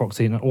 default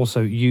proxy, and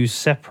also use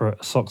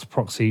separate SOCKS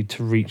proxy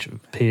to reach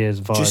peers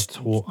via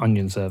Tor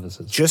onion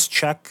services. Just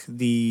check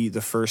the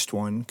first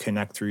one,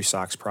 connect through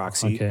SOCKS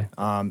proxy. Okay.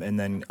 And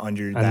then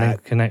under that, then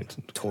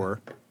connect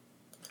Tor.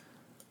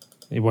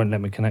 It won't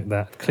let me connect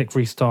that. Click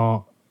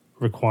restart,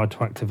 required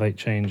to activate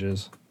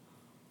changes.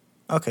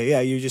 Okay,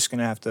 yeah, you're just going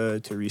to have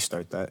to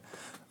restart that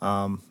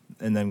and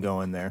then go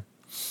in there.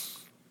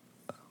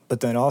 But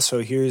then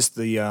also here's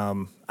the,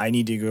 I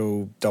need to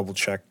go double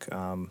check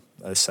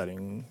a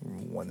setting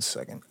 1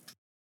 second.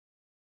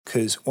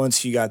 Because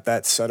once you got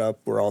that set up,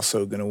 we're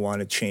also going to want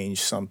to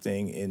change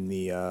something in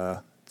the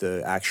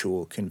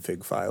actual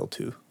config file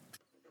too.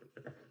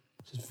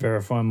 Just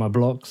verifying my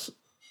blocks.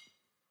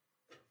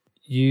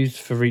 Used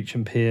for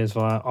reaching peers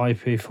via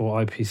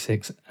IP4,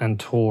 IP6, and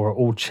Tor are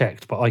all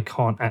checked, but I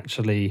can't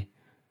actually...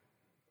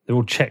 They're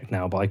all checked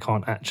now, but I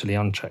can't actually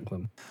uncheck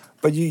them.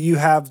 But you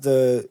have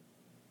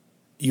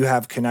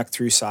connect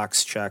through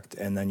SOCKS checked,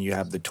 and then you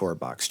have the Tor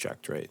box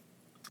checked, right?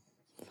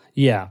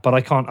 Yeah, but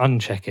I can't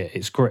uncheck it.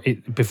 It's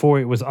before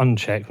it was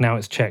unchecked. Now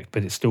it's checked,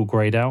 but it's still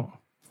grayed out.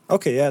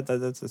 Okay, yeah,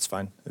 that's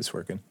fine. It's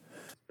working.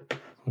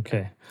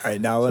 Okay. All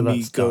right, now let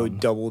me go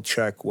double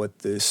check what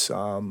this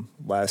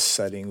last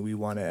setting we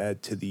want to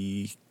add to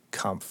the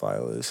comp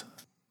file is.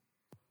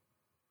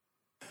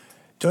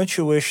 Don't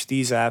you wish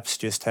these apps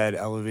just had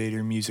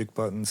elevator music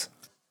buttons?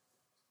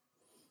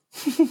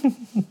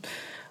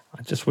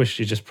 I just wish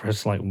you just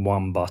pressed like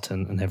one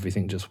button and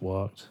everything just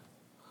worked.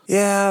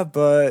 Yeah,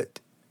 but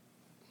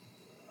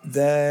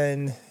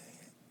then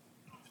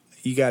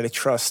you got to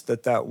trust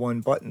that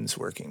one button's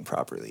working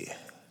properly.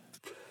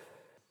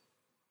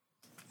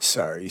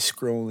 Sorry,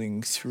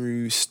 scrolling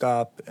through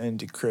Stop and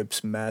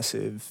Decrypt's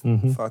massive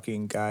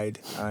fucking guide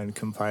on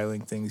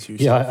compiling things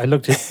yourself. Yeah, I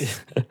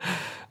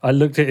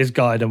looked at his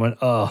guide and went,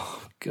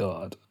 oh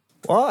God.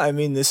 Well, I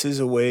mean, this is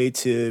a way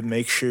to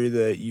make sure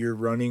that you're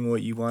running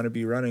what you want to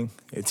be running.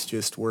 It's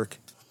just work.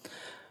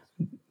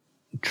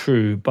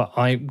 True, but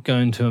I'm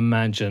going to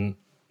imagine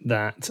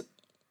that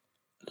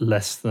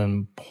less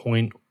than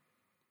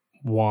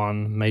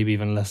 0.1, maybe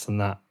even less than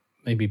that,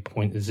 maybe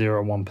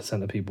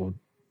 0.01% of people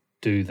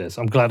do this.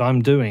 I'm glad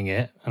I'm doing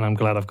it, and I'm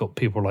glad I've got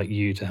people like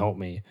you to help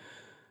me,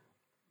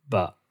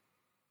 but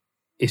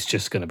it's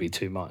just going to be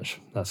too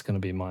much. That's going to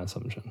be my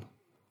assumption.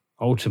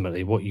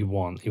 Ultimately, what you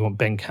want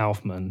Ben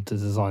Kaufman to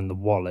design the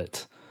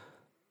wallet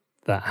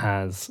that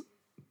has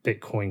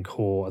Bitcoin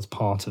Core as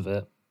part of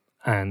it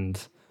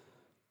and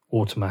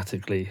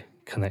automatically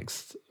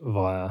connects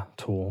via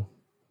Tor.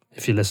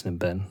 If you're listening,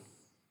 Ben,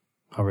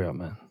 hurry up,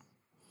 man.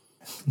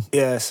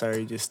 Yeah,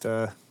 sorry, just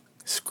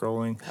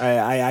scrolling.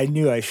 I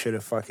knew I should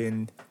have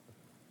fucking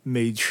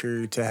made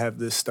sure to have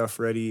this stuff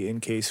ready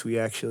in case we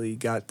actually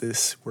got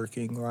this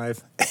working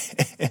live.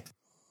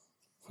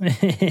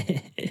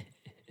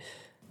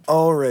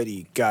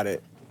 Already got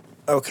it.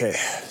 Okay,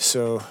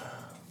 so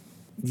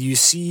you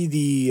see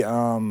the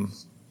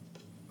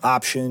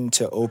option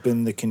to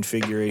open the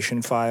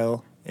configuration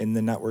file in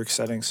the network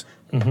settings?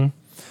 Mm-hmm.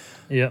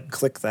 Yep.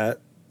 Click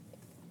that.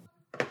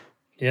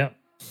 Yep.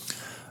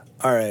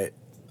 All right.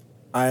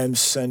 I am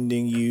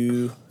sending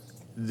you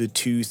the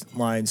two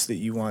lines that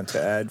you want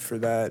to add for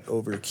that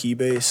over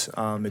Keybase.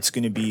 It's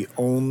going to be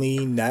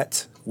only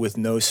net with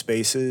no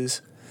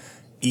spaces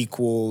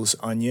equals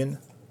onion.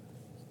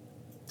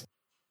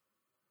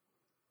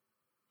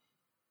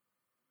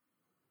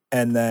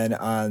 And then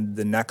on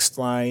the next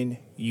line,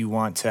 you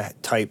want to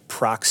type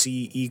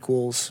proxy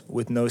equals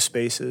with no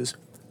spaces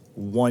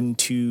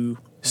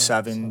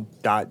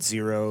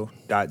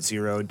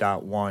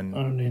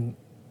 127.0.0.1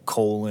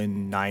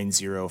 colon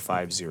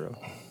 9050.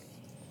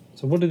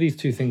 So what do these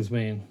two things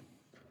mean?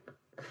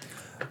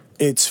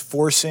 It's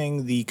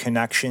forcing the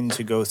connection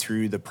to go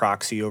through the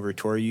proxy over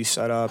Tor you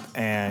set up,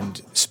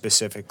 and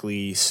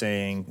specifically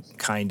saying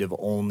kind of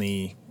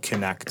only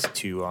connect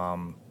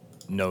to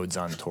nodes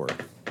on Tor.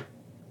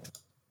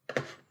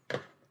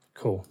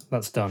 Cool.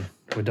 That's done.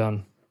 We're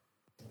done.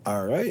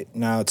 All right.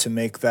 Now to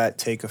make that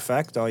take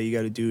effect, all you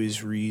got to do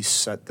is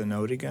reset the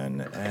node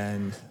again,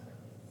 and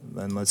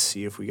then let's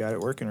see if we got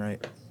it working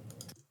right.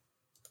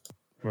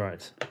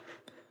 Right.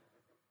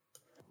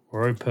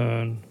 We're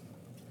open.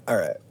 All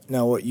right.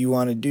 Now what you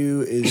want to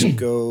do is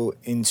go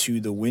into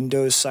the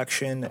Windows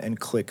section and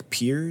click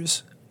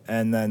Peers,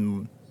 and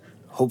then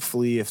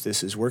hopefully if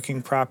this is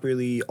working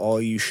properly, all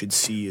you should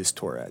see is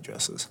Tor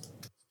addresses.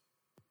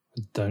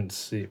 I don't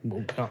see...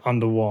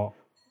 Under what?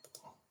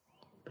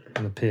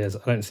 On the peers. I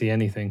don't see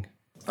anything.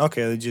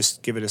 Okay,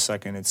 just give it a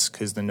second. It's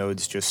because the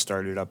node's just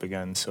started up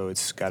again, so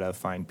it's got to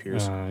find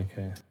peers.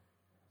 Okay.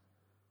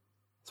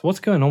 So what's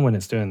going on when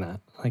it's doing that?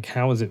 Like,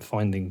 how is it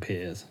finding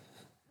peers?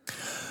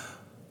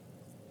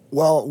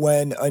 Well,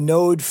 when a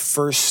node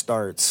first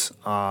starts,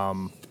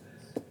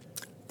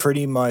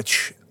 pretty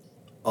much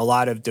a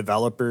lot of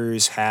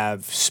developers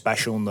have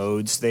special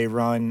nodes they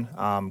run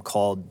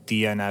called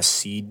DNS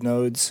seed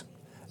nodes.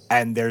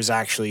 And there's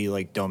actually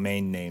like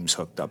domain names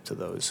hooked up to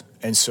those.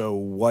 And so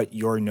what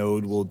your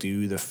node will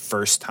do the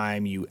first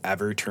time you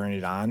ever turn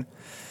it on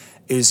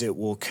is it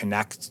will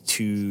connect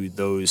to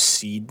those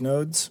seed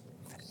nodes,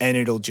 and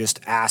it'll just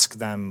ask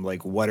them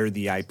like what are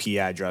the IP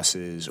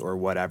addresses or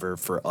whatever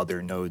for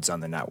other nodes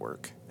on the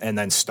network, and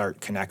then start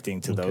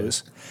connecting to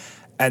those.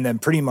 And then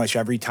pretty much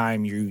every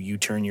time you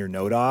turn your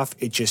node off,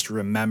 it just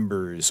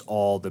remembers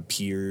all the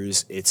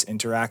peers it's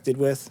interacted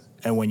with.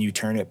 And when you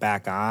turn it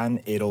back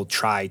on, it'll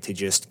try to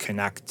just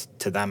connect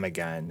to them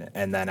again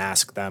and then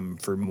ask them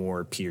for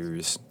more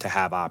peers to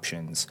have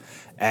options.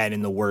 And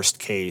in the worst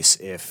case,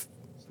 if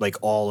like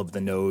all of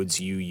the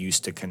nodes you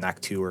used to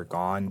connect to are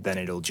gone, then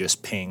it'll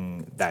just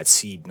ping that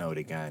seed node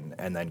again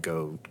and then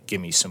go, give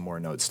me some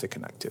more nodes to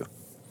connect to.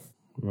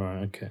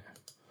 Right, okay.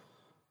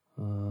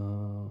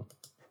 Well,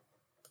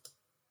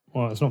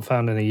 it's not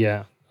found any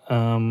yet.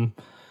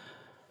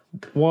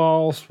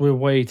 Whilst we're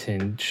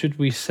waiting, should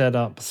we set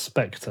up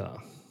Spectre?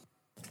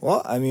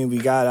 Well, I mean, we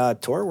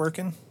got Tor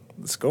working.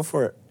 Let's go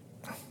for it.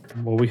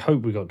 Well, we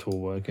hope we got Tor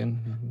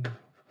working.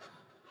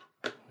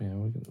 Yeah,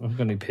 we haven't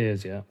got any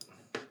peers yet.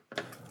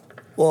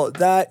 Well,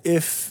 that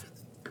if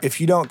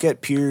you don't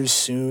get peers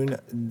soon,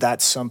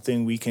 that's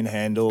something we can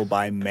handle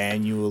by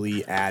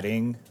manually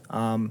adding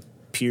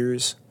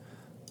peers.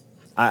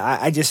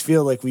 I just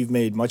feel like we've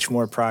made much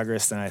more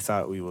progress than I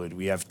thought we would.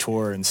 We have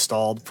Tor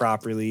installed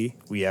properly.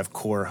 We have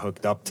Core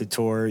hooked up to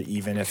Tor,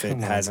 even if it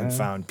hasn't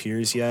found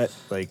peers yet.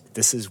 Like,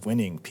 this is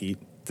winning, Pete.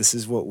 This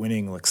is what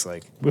winning looks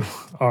like.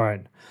 All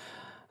right.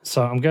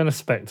 So I'm going to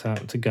Spectre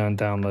to go and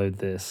download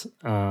this.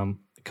 A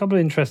couple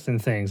of interesting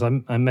things. I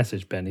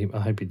messaged Ben. I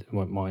hope he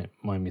won't mind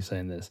me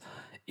saying this.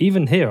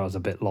 Even here, I was a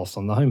bit lost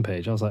on the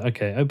homepage. I was like,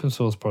 okay, open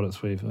source product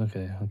suite.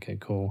 Okay,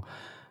 cool.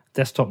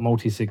 Desktop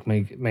multi-sig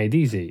made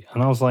easy.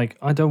 And I was like,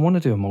 I don't want to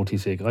do a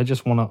multi-sig. I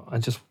just want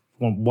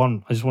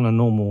a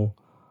normal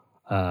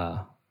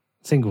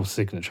single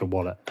signature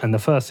wallet. And the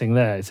first thing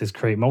there, it says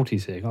create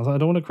multi-sig. I was like, I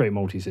don't want to create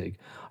multi-sig.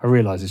 I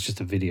realized it's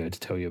just a video to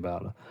tell you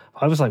about it.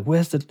 I was like,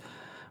 where's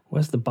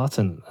the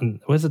button?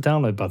 And where's the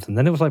download button?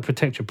 Then it was like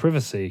protect your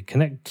privacy,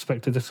 connect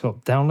Spectre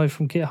Desktop, download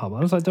from GitHub. I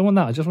was like, don't want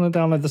that. I just want to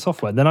download the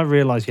software. Then I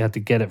realized you had to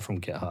get it from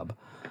GitHub.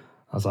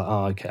 I was like,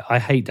 oh, okay. I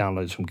hate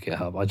downloads from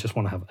GitHub. I just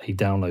want to have a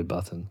download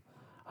button.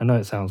 I know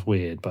it sounds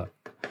weird, but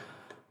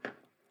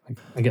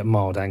I get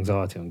mild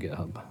anxiety on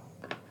GitHub.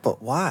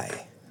 But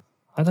why?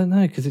 I don't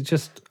know,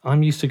 because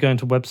I'm used to going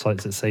to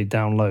websites that say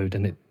download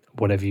and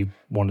whatever you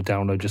want to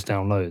download just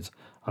downloads.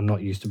 I'm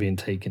not used to being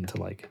taken to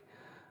like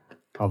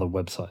other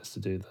websites to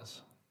do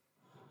this.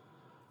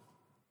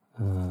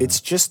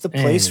 It's just the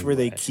place where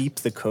they keep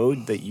the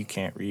code that you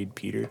can't read,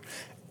 Peter.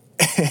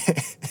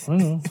 I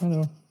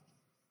know.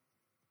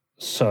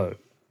 So,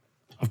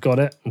 I've got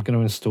it. I'm going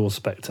to install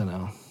Spectre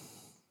now.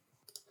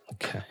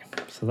 Okay,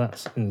 so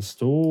that's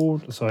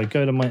installed. So I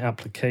go to my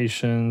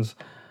applications.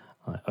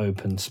 I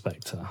open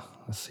Spectre.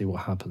 Let's see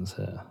what happens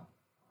here.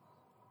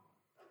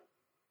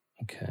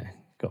 Okay,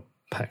 got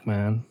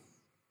Pac-Man.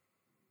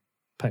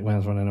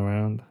 Pac-Man's running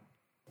around.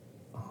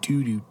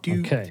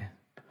 Okay.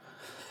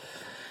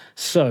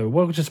 So,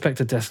 welcome to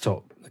Spectre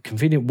Desktop, a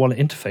convenient wallet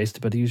interface to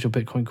better use your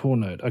Bitcoin Core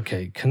node.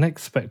 Okay, connect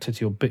Spectre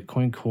to your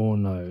Bitcoin Core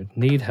node.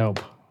 Need help?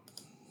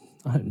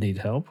 I don't need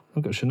help.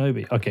 I've got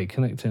Shinobi. Okay,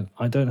 connecting.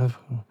 I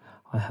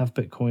have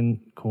Bitcoin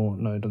Core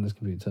node on this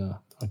computer.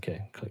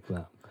 Okay, click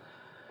that.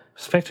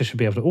 Spectre should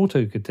be able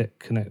to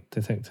detect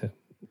it.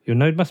 Your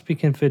node must be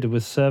configured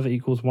with server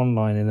equals one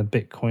line in the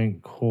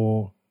Bitcoin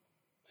Core,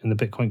 in the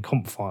Bitcoin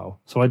comp file.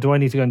 So do I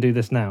need to go and do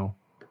this now?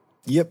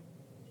 Yep.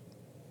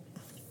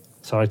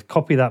 So I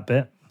copy that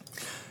bit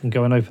and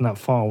go and open that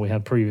file we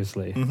had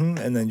previously. Mm-hmm.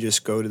 And then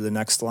just go to the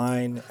next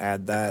line,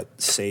 add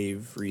that,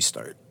 save,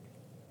 restart.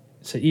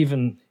 So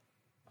even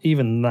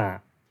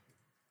that,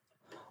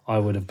 I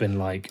would have been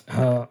like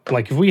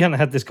if we hadn't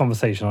had this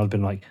conversation, I'd have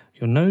been like,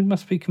 your node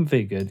must be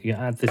configured. You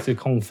add this to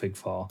config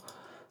file.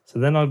 So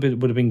then I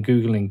would have been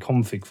Googling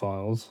config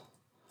files.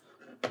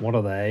 What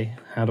are they?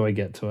 How do I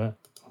get to it?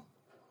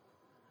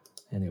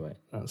 Anyway,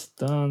 that's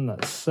done.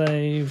 That's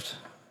saved.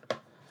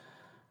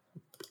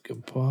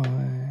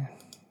 Goodbye.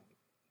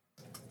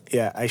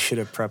 Yeah, I should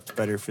have prepped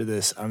better for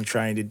this. I'm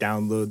trying to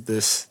download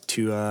this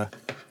to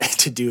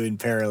do in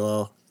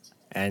parallel.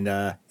 And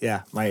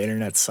my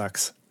internet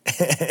sucks.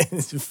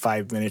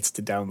 5 minutes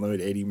to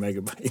download 80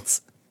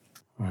 megabytes.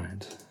 Right.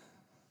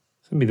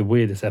 It's going to be the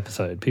weirdest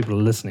episode. People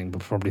are listening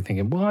but probably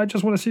thinking, well, I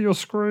just want to see your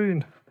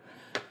screen.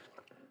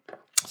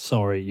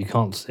 Sorry, you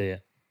can't see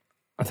it.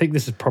 I think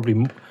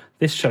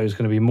this show is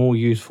going to be more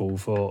useful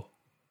for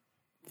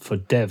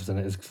devs than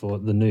it is for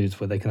the news,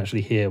 where they can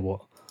actually hear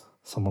what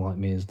someone like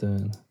me is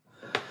doing.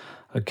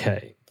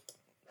 Okay.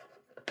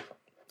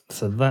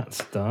 So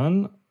that's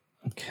done.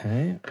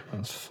 Okay,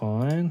 that's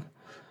fine.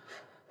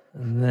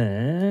 And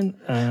then,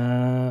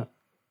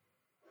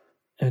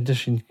 in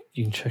addition,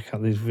 you can check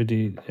out these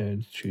video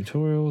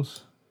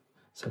tutorials.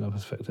 Set up a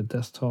Spectre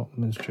Desktop,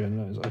 Ministry of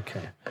Nodes.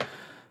 Okay.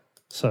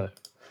 So,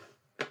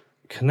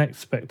 connect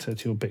Spectre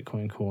to your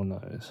Bitcoin Core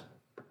nodes.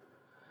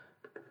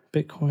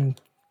 Bitcoin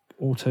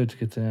auto to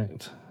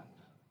detect.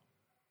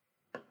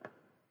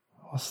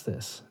 What's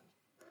this?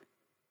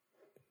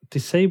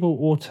 Disable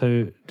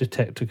auto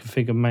detect to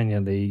configure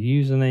manually.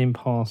 Username,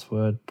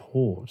 password,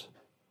 port.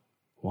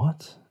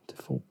 What?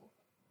 Default.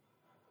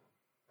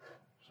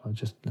 So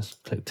let's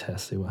click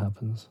test, see what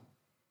happens.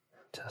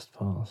 Test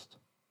passed.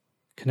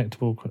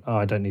 Connectable.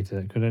 I don't need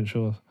to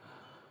credentials.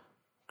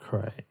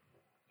 Create.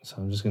 So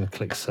I'm just going to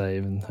click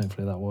save and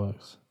hopefully that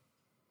works.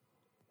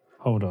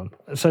 Hold on.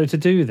 So to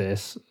do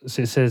this,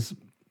 so it says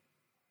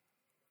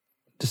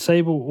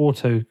disable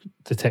auto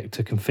detect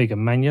to configure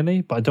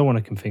manually, but I don't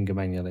want to configure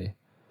manually.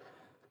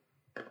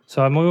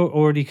 So I'm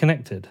already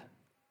connected.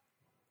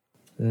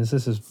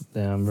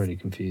 I'm really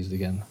confused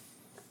again.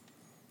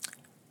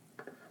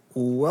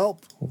 Well,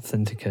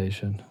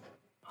 authentication.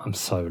 I'm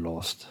so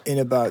lost. In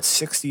about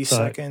 60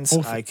 seconds,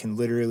 I can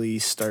literally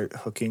start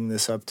hooking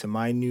this up to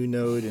my new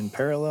node in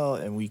parallel,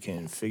 and we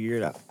can figure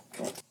it out.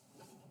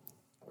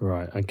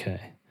 Right,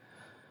 okay.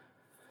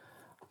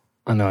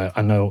 I know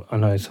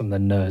some of the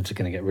nerds are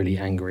going to get really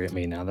angry at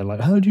me now. They're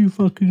like, how do you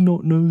fucking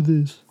not know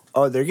this?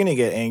 Oh, they're going to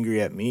get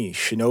angry at me.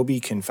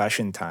 Shinobi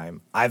confession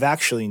time. I've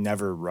actually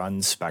never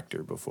run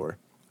Spectre before.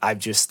 I've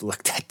just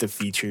looked at the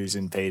features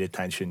and paid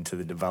attention to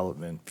the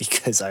development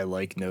because I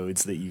like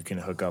nodes that you can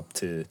hook up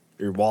to,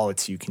 or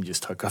wallets you can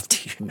just hook up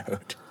to your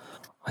node.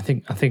 I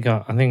think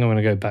I'm going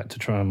to go back to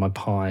trying my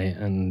Pi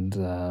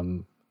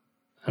and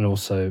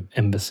also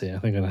Embassy. I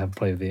think I'm going to have to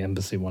play the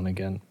Embassy one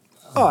again.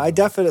 Oh, I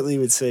definitely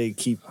would say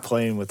keep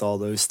playing with all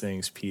those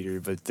things, Peter.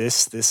 But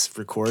this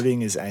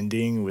recording is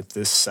ending with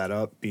this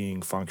setup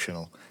being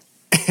functional.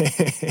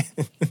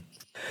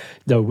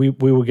 No, we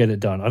will get it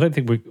done. I don't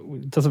think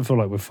it doesn't feel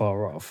like we're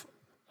far off.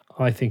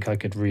 I think I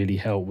could really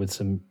help with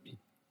some.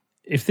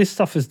 If this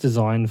stuff is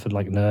designed for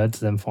like nerds,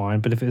 then fine.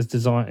 But if it's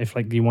designed, if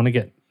like you want to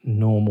get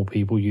normal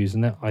people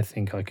using it, I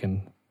think I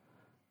can.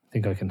 I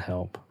think I can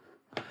help.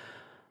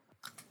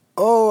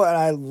 Oh, and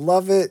I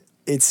love it.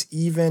 It's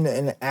even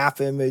an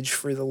app image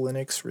for the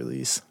Linux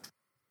release.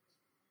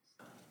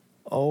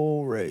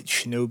 All right,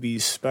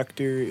 Shinobi's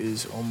Spectre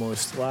is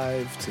almost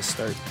live to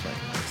start playing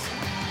this.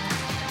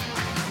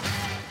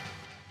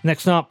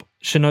 Next up,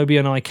 Shinobi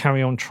and I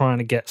carry on trying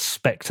to get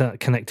Spectre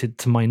connected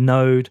to my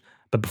node.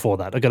 But before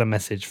that, I got a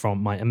message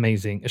from my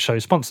amazing show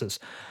sponsors.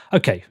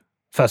 Okay,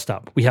 first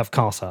up, we have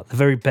Casa, the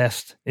very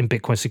best in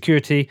Bitcoin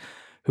security,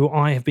 who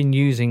I have been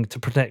using to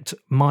protect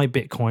my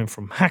Bitcoin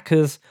from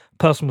hackers,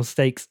 personal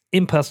mistakes,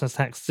 in-person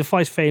attacks,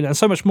 device failure, and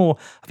so much more.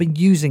 I've been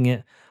using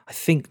it, I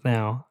think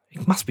now,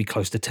 it must be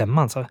close to 10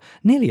 months,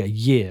 nearly a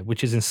year,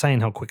 which is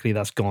insane how quickly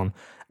that's gone.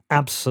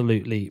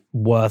 Absolutely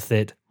worth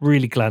it.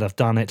 Really glad I've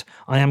done it.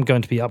 I am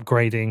going to be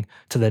upgrading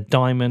to their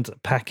Diamond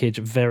package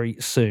very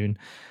soon.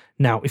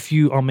 Now, if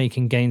you are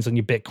making gains on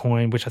your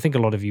Bitcoin, which I think a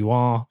lot of you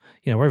are,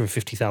 we're over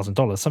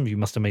 $50,000. Some of you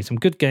must have made some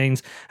good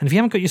gains. And if you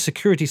haven't got your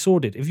security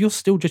sorted, if you're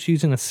still just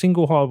using a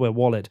single hardware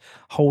wallet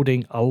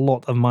holding a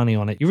lot of money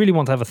on it, you really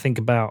want to have a think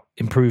about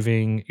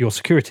improving your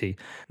security.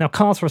 Now,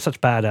 Casa are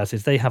such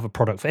badasses, they have a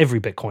product for every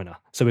Bitcoiner.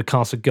 So with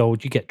Casa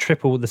Gold, you get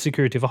triple the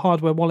security of a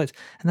hardware wallet,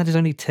 and that is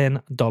only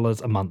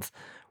 $10 a month.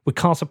 With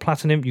Casa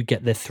Platinum, you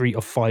get their 3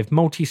 of 5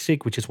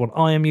 multi-sig, which is what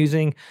I am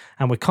using.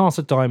 And with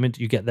Casa Diamond,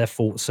 you get their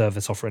full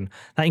service offering.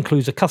 That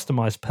includes a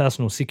customized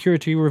personal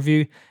security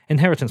review,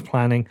 inheritance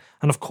planning,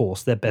 and of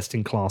course, their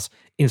best-in-class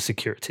in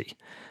security.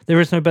 There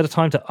is no better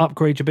time to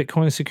upgrade your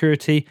Bitcoin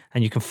security,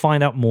 and you can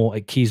find out more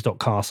at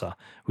keys.casa,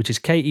 which is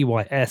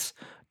keys.casa.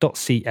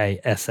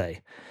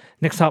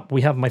 Next up,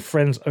 we have my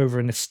friends over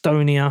in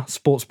Estonia,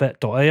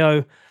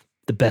 sportsbet.io,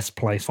 the best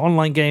place for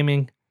online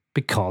gaming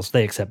because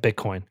they accept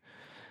Bitcoin.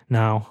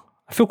 Now,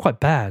 I feel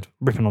quite bad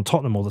ripping on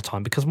Tottenham all the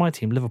time because my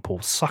team,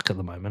 Liverpool, suck at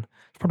the moment.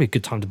 It's probably a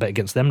good time to bet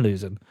against them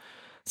losing.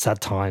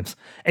 Sad times.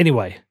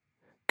 Anyway,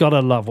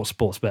 gotta love what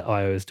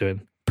Sportsbet.io is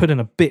doing.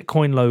 Putting a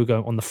Bitcoin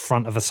logo on the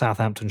front of a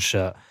Southampton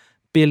shirt.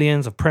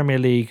 Billions of Premier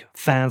League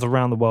fans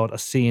around the world are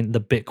seeing the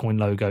Bitcoin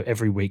logo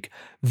every week.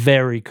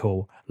 Very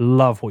cool.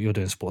 Love what you're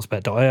doing,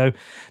 Sportsbet.io.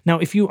 Now,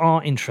 if you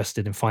are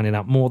interested in finding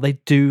out more, they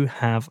do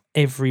have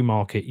every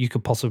market you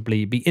could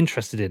possibly be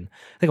interested in.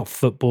 They got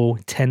football,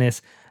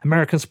 tennis,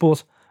 American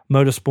sports,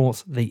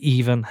 motorsports. They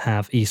even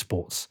have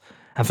esports.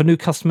 And for new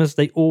customers,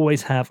 they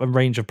always have a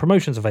range of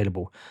promotions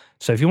available.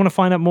 So if you want to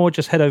find out more,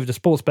 just head over to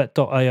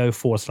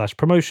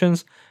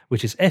sportsbet.io/promotions,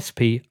 which is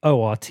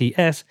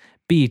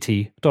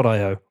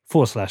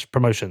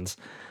sportsbet.io/promotions.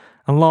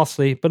 And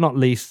lastly, but not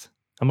least,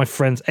 are my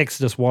friends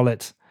Exodus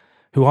Wallet,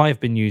 who I have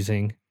been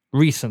using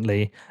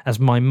recently as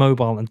my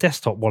mobile and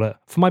desktop wallet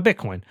for my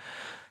Bitcoin.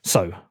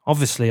 So,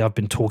 obviously, I've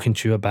been talking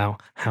to you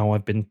about how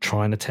I've been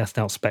trying to test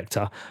out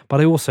Spectre,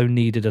 but I also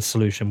needed a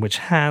solution which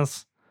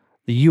has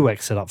the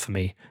UX set up for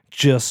me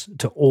just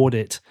to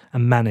audit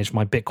and manage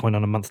my Bitcoin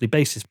on a monthly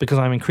basis because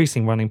I'm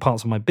increasingly running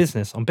parts of my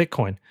business on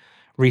Bitcoin.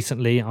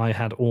 Recently, I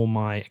had all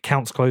my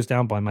accounts closed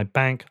down by my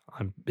bank.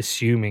 I'm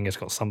assuming it's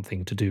got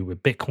something to do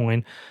with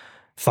Bitcoin.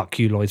 Fuck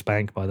you, Lloyds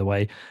Bank, by the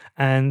way.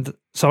 And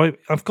so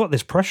I've got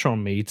this pressure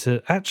on me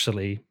to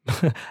actually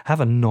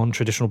have a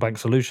non-traditional bank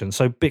solution.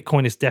 So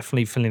Bitcoin is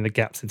definitely filling the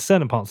gaps in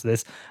certain parts of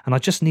this. And I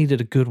just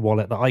needed a good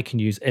wallet that I can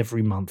use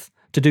every month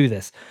to do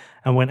this.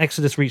 And when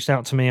Exodus reached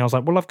out to me, I was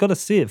like, well, I've got to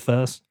see it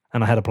first.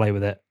 And I had to play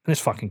with it. And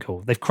it's fucking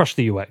cool. They've crushed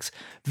the UX.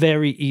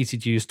 Very easy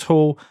to use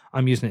tool.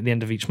 I'm using it at the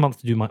end of each month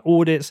to do my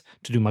audits,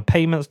 to do my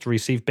payments, to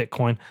receive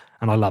Bitcoin.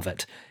 And I love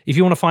it. If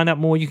you want to find out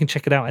more, you can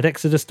check it out at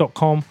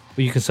exodus.com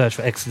or you can search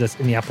for Exodus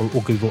in the Apple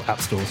or Google app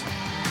stores.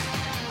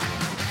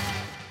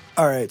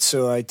 All right,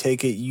 so I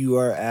take it you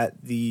are at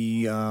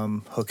the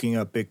hooking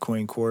up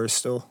Bitcoin core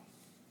still?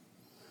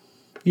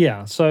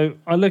 Yeah, so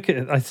I look at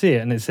it, I see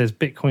it, and it says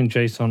Bitcoin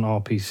JSON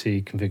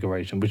RPC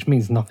configuration, which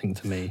means nothing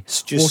to me.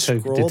 Just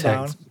scroll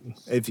down.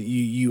 If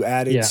you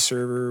added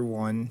server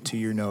 1 to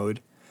your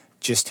node,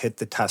 just hit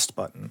the test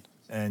button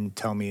and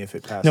tell me if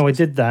it passes. No, I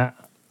did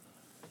that,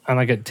 and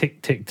I get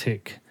tick, tick,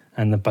 tick,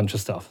 and a bunch of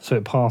stuff. So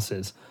it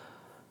passes.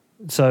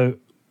 So,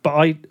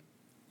 but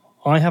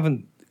I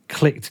haven't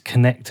clicked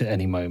connect at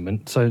any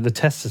moment, so the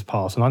test has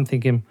passed, and I'm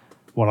thinking,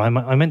 well,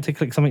 I meant to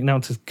click something now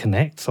to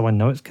connect, so I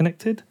know it's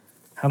connected?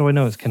 How do I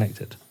know it's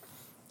connected?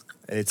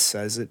 It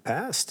says it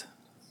passed.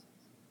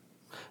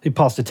 It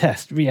passed a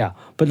test, yeah.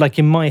 But like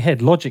in my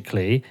head,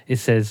 logically, it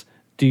says,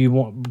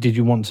 did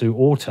you want to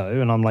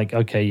auto? And I'm like,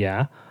 okay,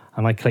 yeah.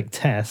 And I click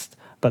test,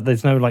 but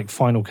there's no like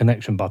final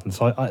connection button.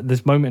 So I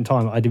this moment in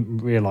time, I didn't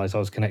realize I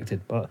was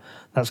connected, but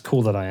that's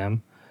cool that I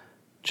am.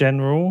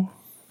 General,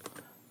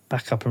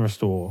 backup and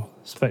restore,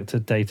 Spectre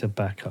data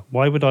backup.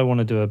 Why would I want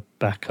to do a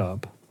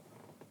backup?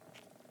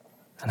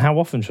 And how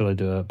often should I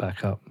do a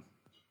backup?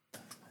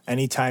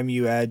 anytime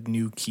you add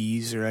new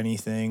keys or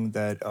anything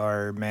that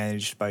are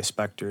managed by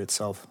Spectre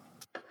itself.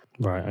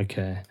 Right,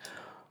 okay.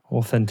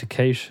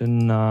 Authentication,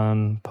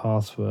 none.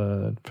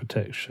 Password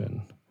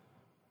protection.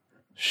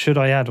 Should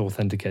I add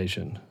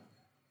authentication?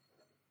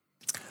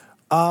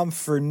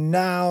 For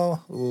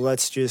now,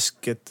 let's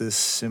just get this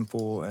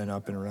simple and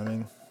up and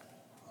running.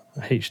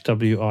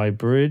 HWI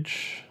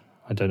bridge.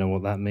 I don't know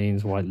what that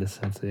means.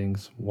 Whitelist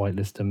settings,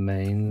 whitelist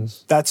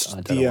domains. That's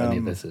I don't know what any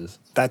of this is.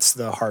 That's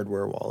the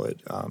hardware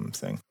wallet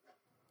thing.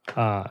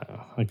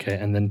 Okay.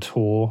 And then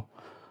Tor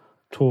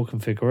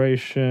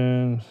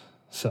configuration,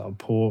 set up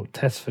port,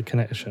 test for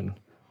connection.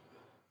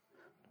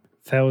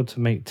 Failed to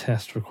make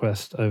test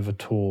request over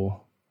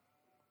Tor.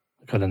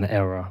 Got an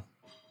error.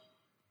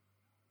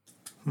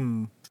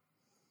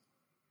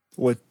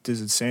 What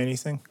does it say?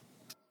 Anything?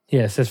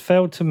 Yeah, it says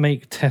failed to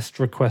make test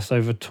request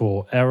over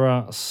Tor.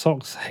 Error,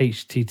 socks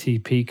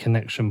HTTP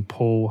connection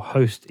pool,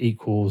 host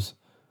equals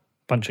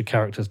bunch of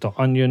characters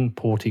 .onion,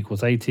 port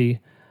equals 80,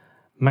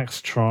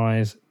 max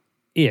tries,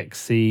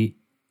 exe,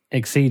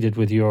 exceeded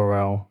with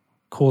URL,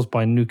 caused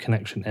by new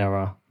connection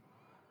error,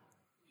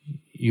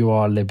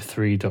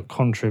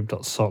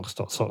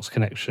 urlib3.contrib.socks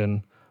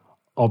connection,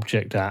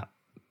 object app,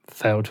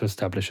 failed to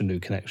establish a new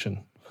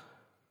connection.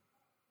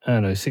 Oh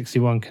no,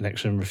 61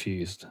 connection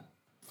refused.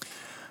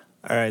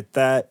 All right,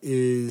 that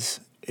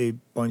is a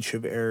bunch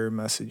of error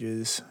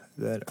messages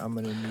that I'm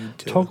going to need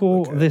to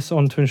toggle this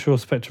on to ensure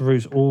Spectre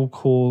routes all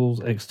calls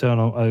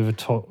external over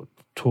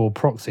Tor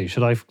proxy.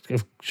 Should I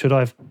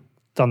have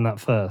done that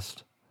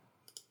first?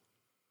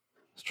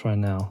 Let's try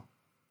now.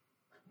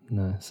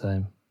 No,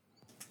 same.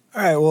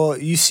 All right, well,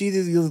 you see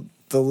the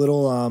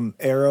little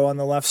arrow on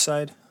the left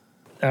side?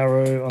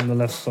 Arrow on the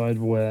left side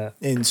where?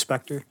 In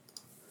Spectre.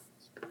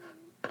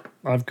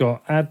 I've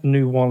got add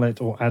new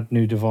wallet or add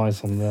new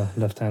device on the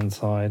left-hand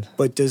side.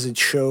 But does it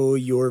show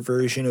your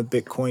version of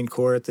Bitcoin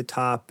Core at the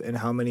top and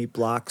how many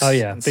blocks? Oh,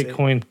 yeah.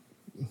 Bitcoin.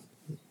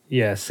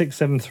 Yeah,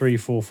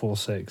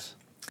 673446.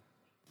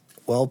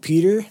 Well,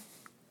 Peter,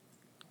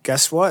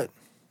 guess what?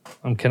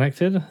 I'm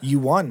connected. You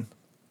won.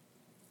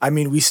 I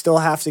mean, we still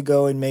have to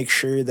go and make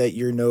sure that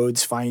your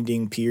node's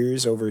finding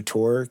peers over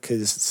Tor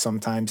because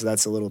sometimes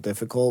that's a little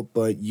difficult,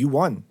 but you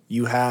won.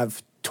 You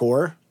have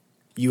Tor.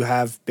 You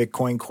have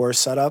Bitcoin Core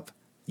set up.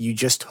 You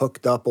just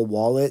hooked up a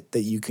wallet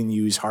that you can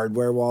use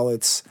hardware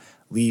wallets,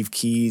 leave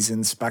keys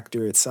in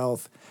Spectre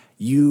itself.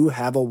 You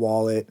have a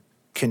wallet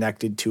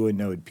connected to a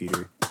node,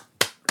 Peter.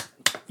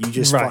 You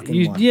just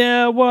fucking won.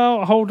 Yeah,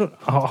 well, hold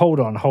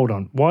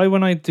on. Why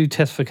when I do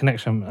test for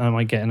connection am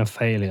I getting a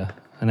failure,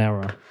 an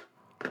error?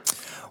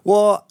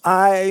 Well,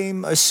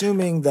 I'm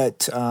assuming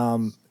that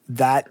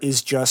that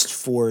is just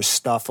for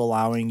stuff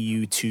allowing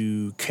you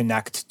to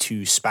connect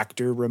to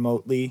Spectre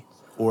remotely,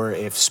 or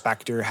if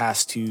Spectre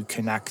has to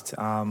connect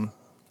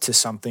to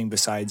something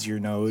besides your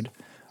node.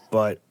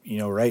 But,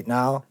 right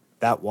now,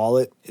 that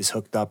wallet is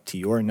hooked up to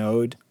your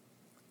node.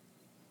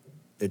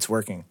 It's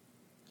working.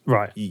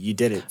 Right. You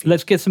did it.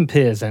 Let's get some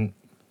peers then.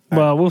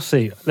 Well, we'll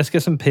see. Let's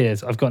get some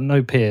peers. I've got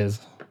no peers.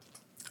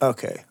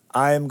 Okay.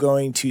 I am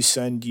going to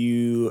send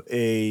you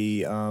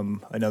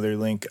another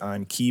link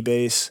on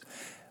Keybase.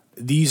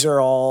 These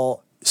are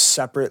all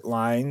separate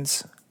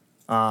lines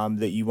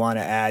that you want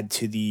to add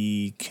to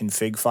the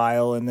config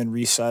file and then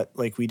reset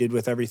like we did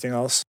with everything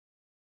else.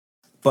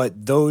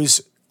 But those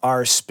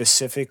are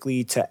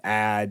specifically to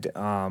add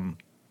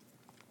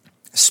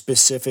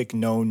specific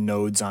known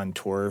nodes on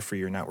Tor for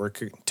your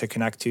network to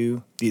connect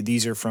to.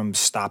 These are from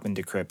Stop and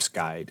Decrypt's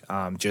guide,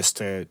 just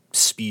to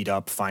speed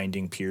up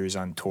finding peers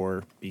on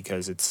Tor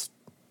because it's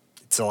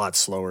a lot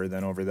slower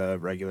than over the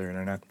regular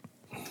internet.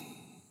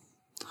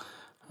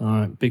 All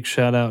right, big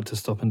shout out to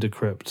Stop and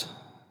Decrypt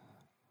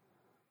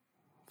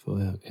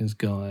for his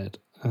guide.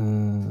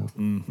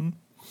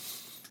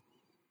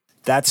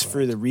 That's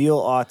for the real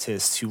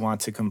autists who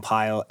want to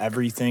compile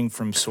everything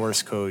from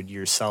source code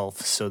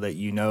yourself so that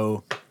you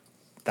know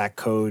that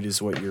code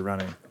is what you're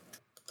running.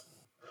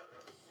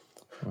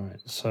 All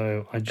right,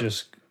 so I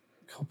just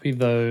copy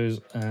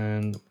those,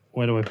 and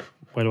where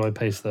do I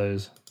paste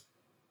those?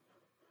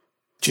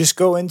 Just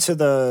go into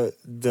the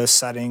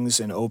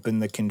settings and open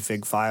the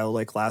config file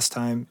like last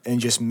time, and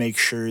just make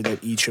sure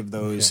that each of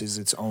those is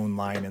its own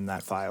line in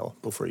that file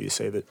before you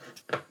save it.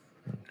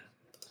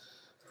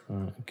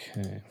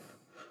 Okay.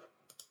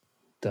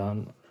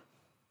 Done.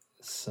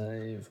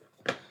 Save.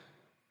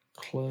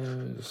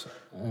 Close.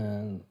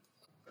 And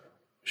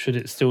should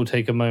it still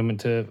take a moment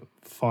to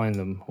find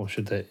them, or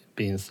should they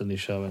be instantly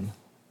showing?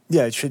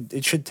 Yeah, it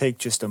should take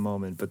just a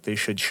moment, but they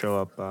should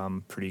show up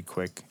pretty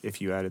quick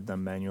if you added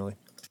them manually.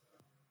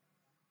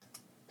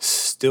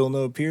 Still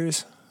no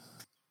peers?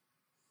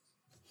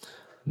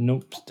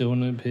 Nope, still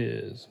no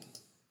peers.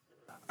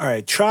 All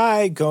right,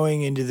 try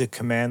going into the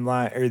command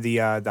line or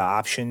the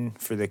option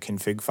for the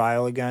config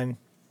file again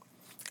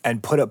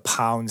and put a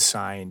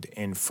 £sign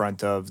in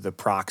front of the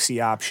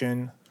proxy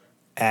option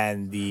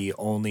and the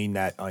only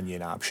net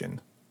onion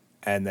option,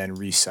 and then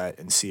reset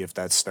and see if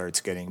that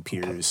starts getting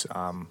peers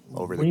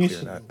over the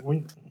peer net.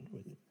 When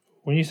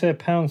you say a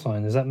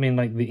 £sign, does that mean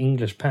like the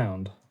English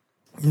pound?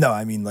 No,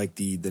 I mean like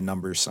the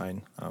number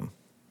sign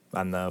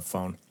on the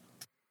phone.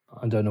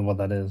 I don't know what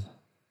that is.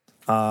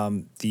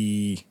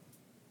 The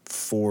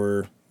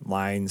 4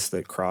 lines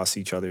that cross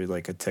each other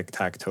like a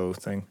tic-tac-toe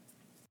thing.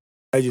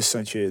 I just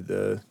sent you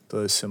the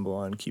symbol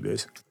on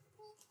Keybase.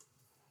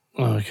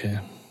 Okay.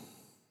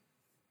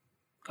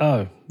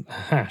 Oh,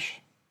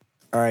 hash.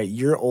 All right,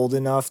 you're old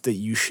enough that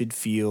you should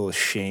feel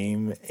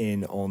shame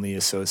in only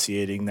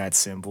associating that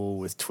symbol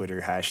with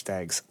Twitter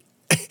hashtags.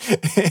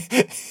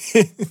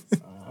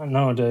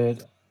 No,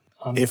 dude.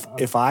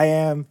 If I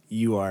am,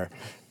 you are.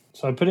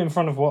 So I put it in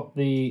front of what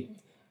the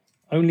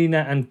only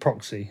net and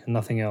proxy and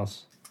nothing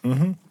else.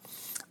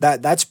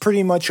 That's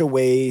pretty much a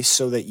way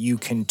so that you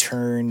can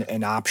turn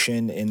an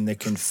option in the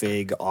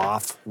config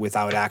off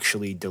without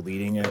actually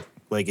deleting it.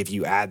 Like if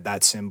you add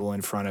that symbol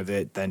in front of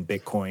it, then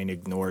Bitcoin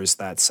ignores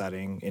that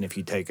setting, and if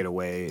you take it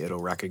away,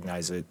 it'll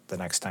recognize it the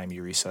next time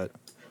you reset.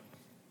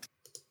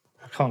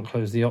 I can't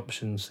close the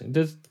options.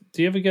 Do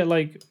you ever get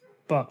like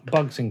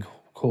bugs in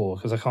Core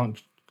because I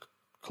can't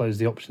close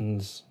the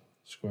options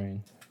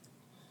screen?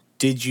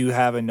 Did you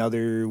have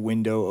another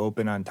window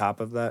open on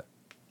top of that?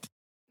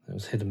 It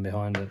was hidden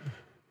behind it.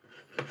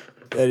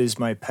 That is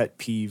my pet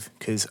peeve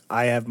because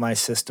I have my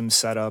system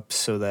set up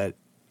so that,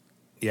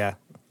 yeah,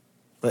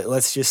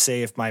 let's just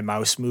say if my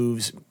mouse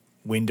moves,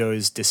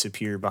 windows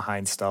disappear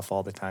behind stuff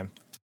all the time.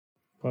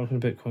 Welcome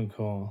to Bitcoin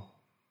Core.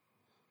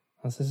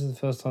 As this is the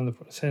first time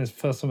it's the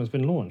first time it's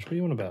been launched. What are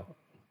you on about?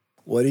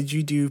 What did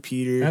you do,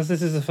 Peter? As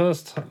this is the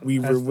first time we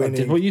were winning. I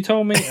did what you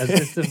told me.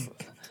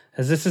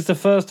 As this is the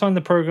first time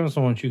the program's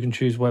launched, you can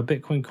choose where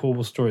Bitcoin Core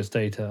will store its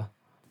data.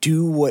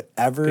 Do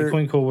whatever.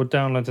 Bitcoin Core will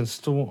download and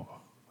store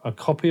a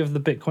copy of the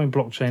Bitcoin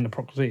blockchain.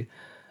 Approximately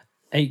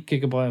 8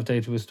 gigabyte of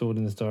data was stored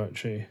in this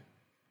directory.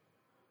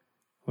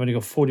 I've only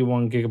got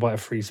 41 gigabyte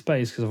of free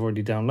space because I've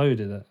already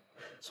downloaded it.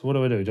 So what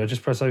do? Do I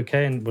just press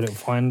OK and will it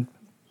find?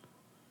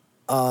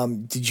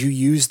 Did you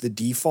use the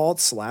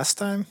defaults last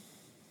time?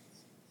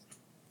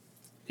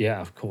 Yeah,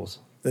 of course.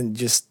 Then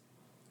just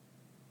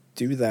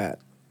do that.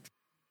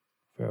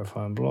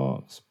 Verifying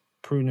blocks,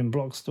 pruning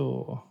block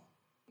store.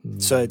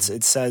 So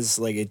it says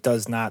like it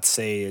does not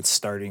say it's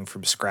starting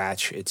from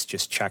scratch. It's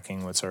just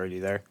checking what's already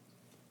there.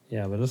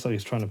 Yeah, but it looks like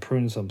it's trying to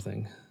prune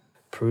something.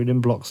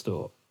 Pruning block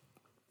store.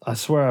 I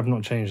swear I've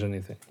not changed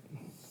anything.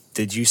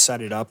 Did you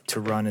set it up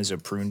to run as a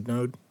pruned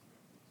node?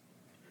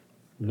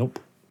 Nope.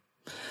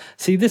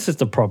 See, this is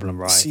the problem,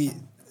 right? See,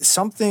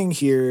 something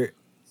here.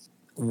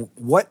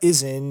 What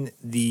is in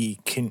the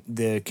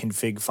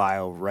config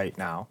file right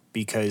now?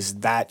 Because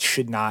that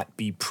should not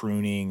be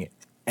pruning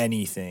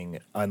anything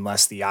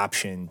unless the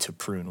option to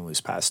prune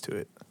was passed to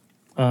it.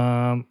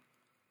 I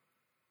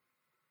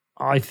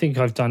think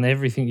I've done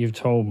everything you've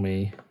told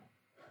me.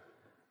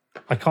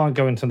 I can't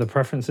go into the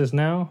preferences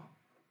now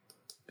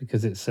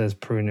because it says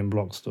prune in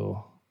block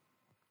store.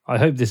 I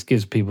hope this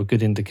gives people a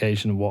good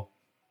indication of what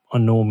a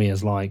normie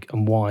is like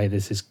and why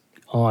this is.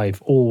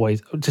 I've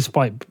always,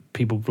 despite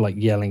people like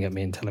yelling at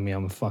me and telling me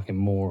I'm a fucking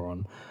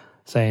moron,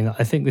 saying that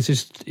I think this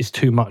is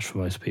too much for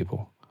most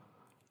people.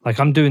 Like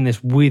I'm doing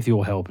this with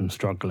your help and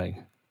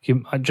struggling.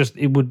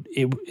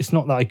 It's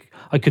not that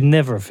I could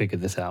never have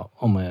figured this out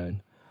on my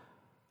own.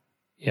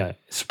 Yeah,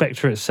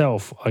 Spectre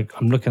itself,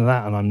 I'm looking at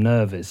that and I'm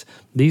nervous.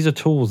 These are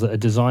tools that are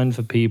designed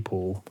for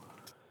people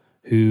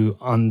who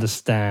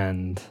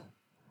understand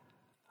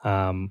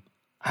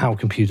how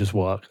computers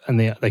work, and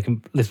they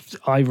can.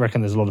 I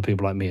reckon there's a lot of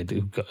people like me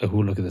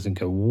who look at this and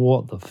go,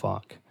 "What the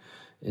fuck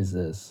is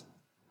this?"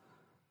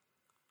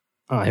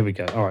 Ah, here we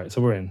go. All right, so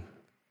we're in.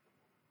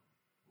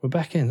 We're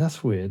back in.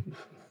 That's weird.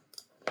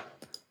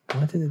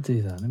 Why did it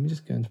do that? Let me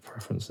just go into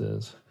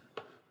preferences.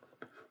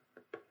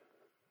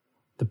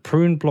 The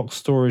prune block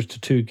storage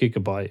to 2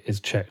 gigabyte is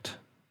checked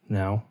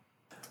now.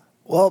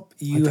 Well,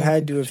 you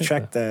had to have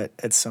checked that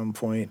at some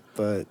point,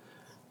 but.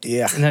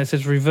 Yeah. And it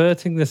says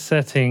reverting the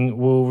setting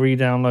will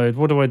re-download.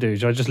 What do?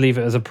 Should I just leave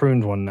it as a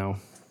pruned one now?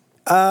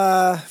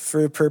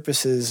 For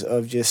purposes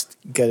of just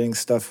getting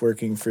stuff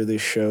working for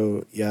this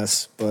show,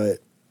 yes. But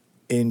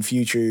in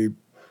future,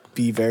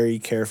 be very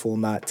careful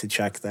not to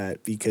check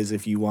that, because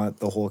if you want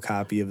the whole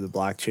copy of the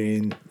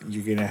blockchain,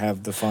 you're going to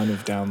have the fun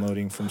of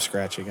downloading from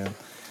scratch again.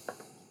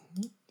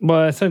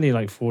 Well, it's only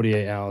like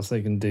 48 hours.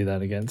 They can do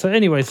that again. So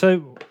anyway,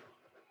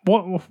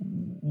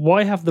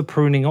 why have the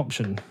pruning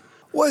option?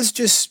 Was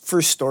just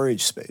for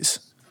storage space.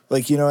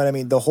 Like, you know what I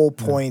mean? The whole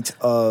point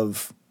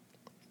of,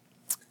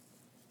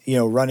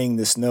 running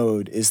this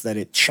node is that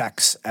it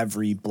checks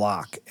every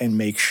block and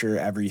makes sure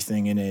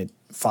everything in it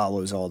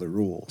follows all the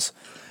rules.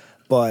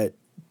 But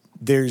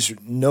there's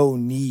no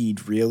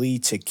need really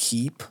to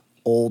keep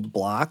old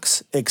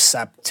blocks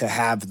except to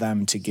have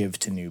them to give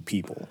to new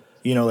people.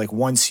 Like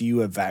once you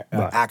have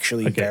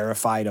actually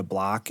verified a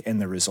block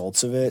and the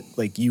results of it,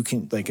 like you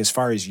can, like as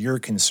far as you're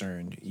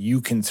concerned,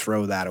 you can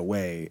throw that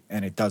away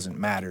and it doesn't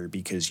matter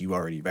because you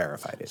already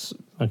verified it.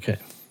 Okay.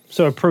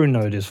 So a prune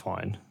node is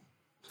fine.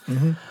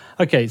 Mm-hmm.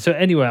 Okay. So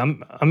anyway,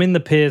 I'm in the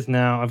peers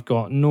now. I've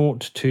got 0,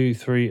 2,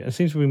 3. It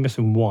seems to be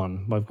missing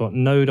one. I've got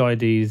node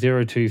ID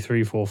 0, 2,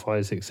 3, 4,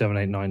 5, 6, 7,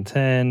 8, 9,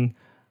 10.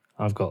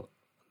 I've got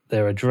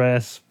their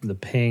address, the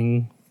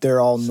ping.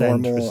 They're all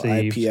sent, normal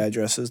received. IP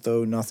addresses,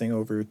 though, nothing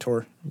over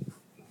Tor.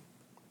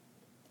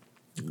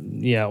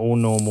 Yeah, all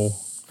normal.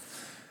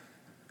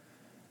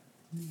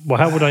 Well,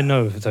 how would I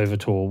know if it's over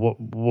Tor? What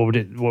would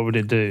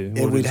it do?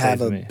 It would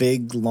have a me?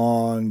 big,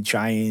 long,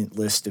 giant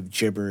list of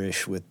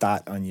gibberish with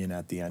 .onion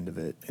at the end of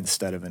it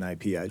instead of an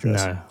IP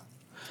address.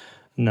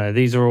 No,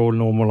 these are all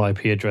normal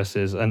IP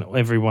addresses, and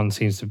everyone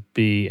seems to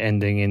be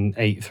ending in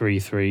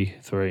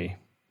 8333.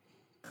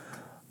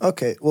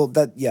 Okay, well,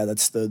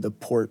 that's the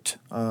port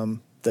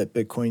that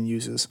Bitcoin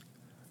uses.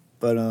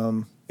 But,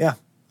 yeah.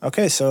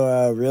 Okay,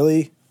 so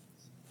really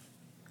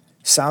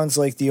sounds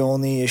like the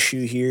only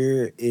issue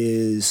here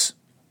is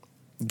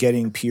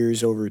getting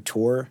peers over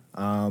Tor.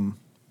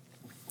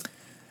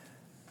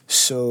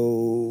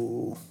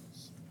 So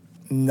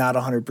not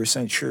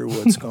 100% sure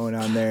what's going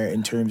on there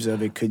in terms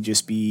of it could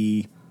just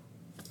be,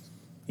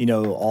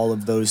 all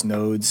of those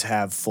nodes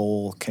have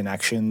full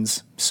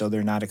connections, so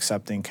they're not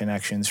accepting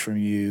connections from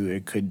you.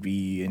 It could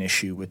be an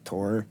issue with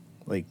Tor.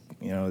 Like,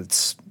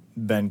 it's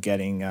been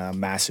getting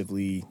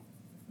massively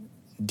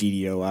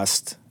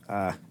DDoS'd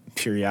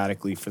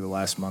periodically for the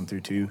last month or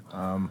two.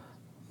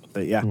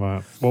 But yeah.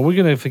 Right. Well, we're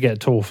going to forget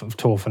Tor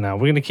for now.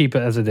 We're going to keep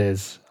it as it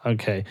is.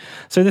 Okay.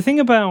 So the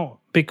thing about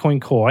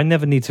Bitcoin Core, I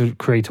never need to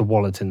create a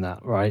wallet in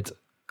that, right?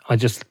 I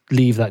just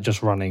leave that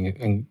just running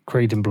and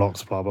creating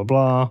blocks, blah, blah,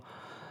 blah.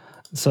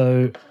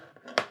 So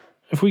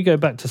if we go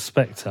back to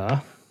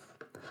Spectre,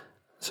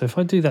 so if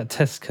I do that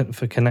test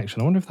for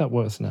connection, I wonder if that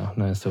works now.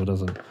 No, it still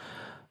doesn't.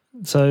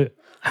 So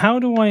how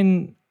do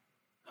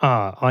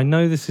I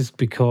know this is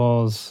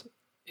because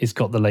it's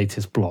got the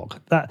latest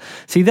block. That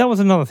was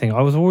another thing.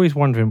 I was always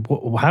wondering,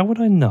 how would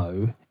I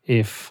know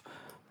if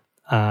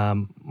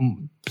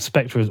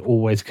Spectre is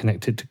always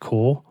connected to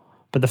Core?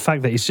 But the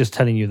fact that it's just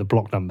telling you the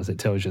block numbers, it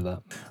tells you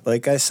that.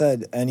 Like I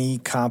said, any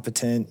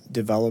competent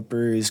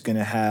developer is going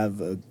to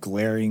have a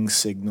glaring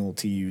signal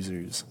to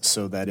users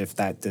so that if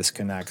that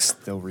disconnects,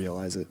 they'll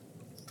realize it.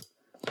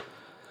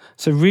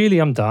 So really,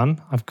 I'm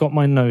done. I've got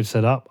my node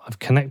set up. I've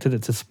connected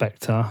it to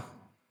Spectre.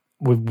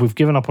 We've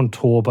given up on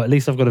Tor, but at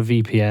least I've got a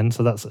VPN,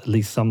 so that's at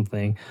least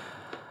something.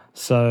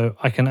 So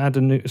I can add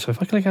so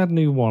if I click add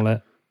new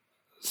wallet,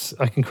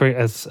 I can create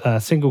a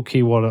single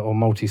key wallet or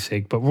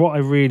multi-sig. But what I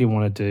really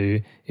want to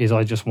do is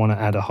I just want to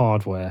add a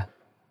hardware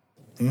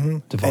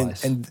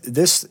device. And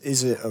this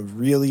is a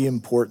really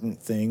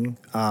important thing,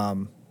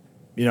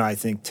 I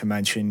think to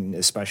mention,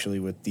 especially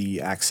with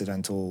the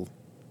accidental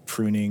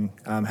pruning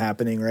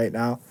happening right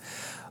now.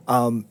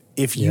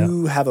 If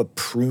you have a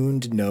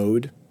pruned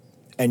node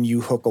and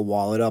you hook a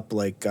wallet up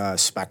like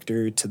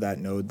Spectre to that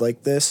node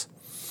like this,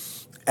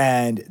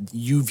 and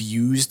you've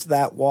used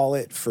that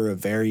wallet for a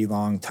very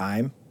long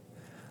time,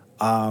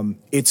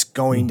 it's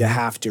going to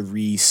have to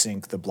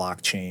resync the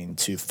blockchain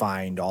to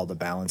find all the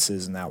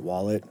balances in that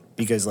wallet.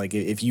 Because like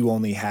if you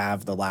only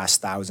have the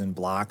last 1,000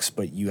 blocks,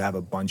 but you have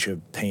a bunch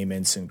of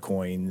payments and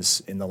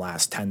coins in the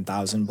last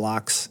 10,000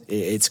 blocks,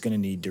 it's going to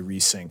need to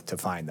resync to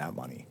find that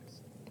money.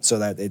 So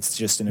that it's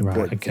just an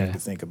important thing to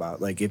think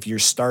about. Like if you're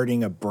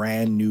starting a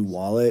brand new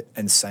wallet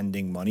and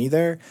sending money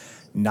there,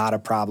 not a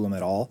problem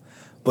at all.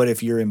 But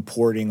if you're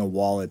importing a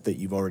wallet that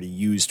you've already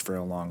used for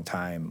a long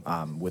time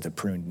with a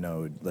pruned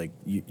node, like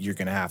you're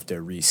going to have to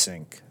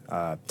resync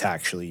to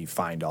actually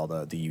find all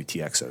the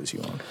UTXOs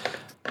you own.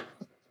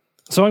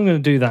 So I'm going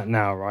to do that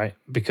now, right?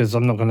 Because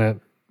I'm not going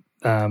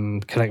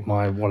to connect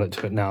my wallet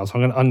to it now. So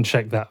I'm going to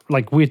uncheck that.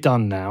 Like we're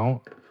done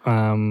now.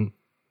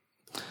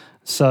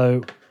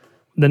 So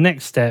the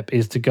next step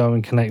is to go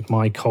and connect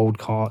my cold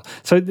card.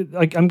 So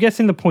I'm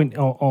guessing the point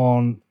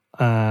on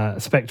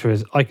Spectre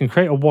is I can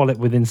create a wallet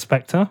within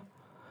Spectre.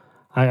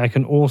 I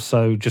can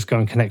also just go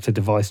and connect a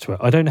device to it.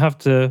 I don't have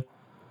to,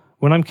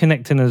 when I'm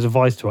connecting a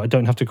device to it, I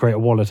don't have to create a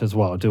wallet as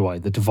well, do I?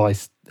 The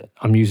device,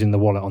 I'm using the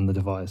wallet on the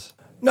device.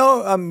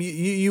 No,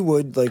 you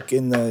would, like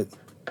in the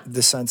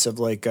sense of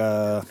like,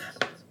 like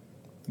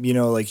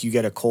you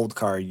get a cold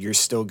card, you're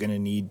still going to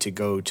need to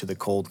go to the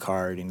cold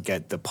card and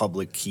get the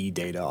public key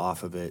data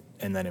off of it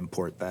and then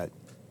import that.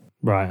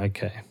 Right,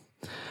 okay.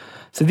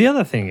 So the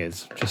other thing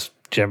is, just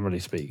generally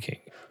speaking,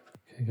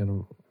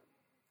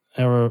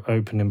 error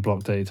open in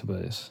block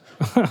database.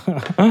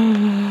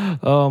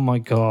 Oh my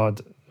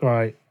God.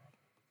 Right.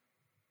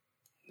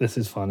 This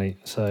is funny.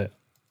 So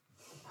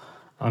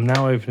I'm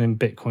now opening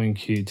Bitcoin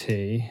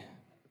QT,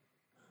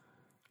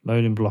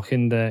 loading block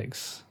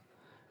index.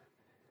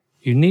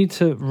 You need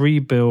to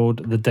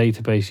rebuild the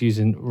database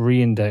using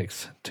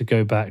reindex to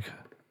go back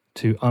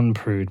to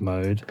unpruned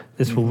mode.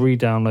 This will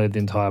re-download the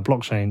entire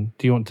blockchain.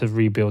 Do you want to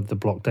rebuild the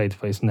block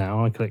database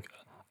now? I click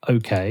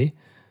OK.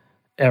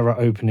 Error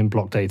open in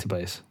block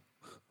database.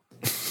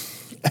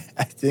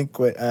 I think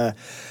what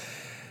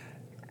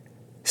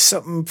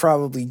something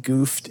probably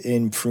goofed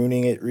in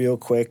pruning it real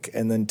quick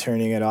and then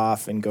turning it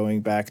off and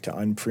going back to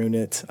unprune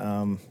it.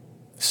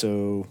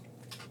 So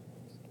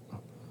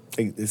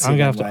I'm going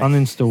to have to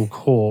uninstall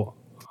Core.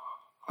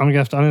 I'm going to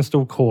have to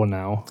uninstall Core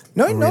now.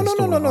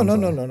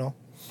 No.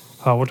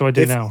 Oh, what do I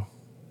do now?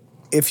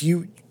 If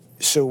you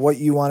So what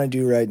you want to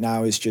do right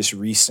now is just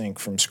resync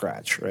from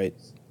scratch, right?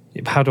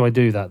 How do I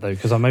do that, though?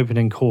 Because I'm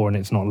opening Core and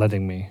it's not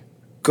letting me.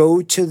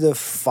 Go to the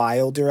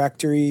file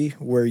directory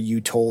where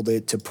you told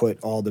it to put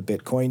all the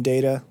Bitcoin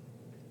data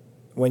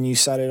when you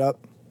set it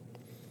up,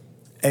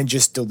 and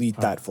just delete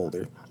that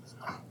folder.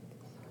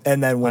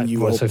 And then when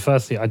so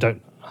firstly, I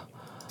don't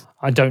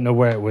know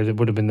where it would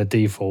have been the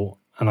default,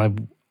 and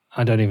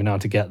I don't even know how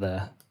to get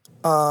there.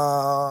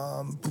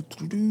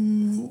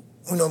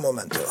 Uno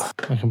momento.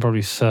 I can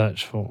probably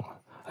search for.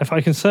 If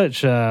I can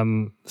search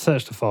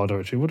the file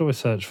directory, what do I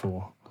search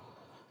for?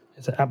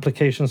 Is it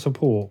application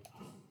support?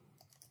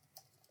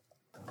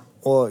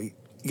 Well, you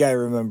gotta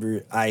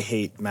remember, I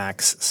hate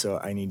Macs, so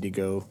I need to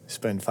go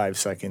spend 5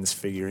 seconds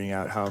figuring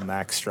out how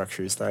Mac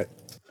structures that.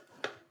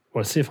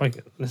 Well, let's see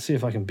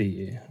if I can beat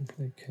you.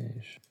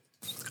 Application.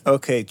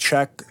 Okay,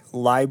 check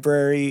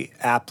library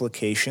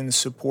application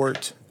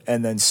support,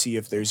 and then see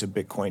if there's a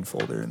Bitcoin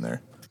folder in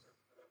there.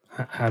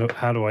 How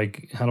do I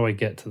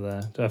get to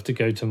there? Do I have to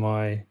go to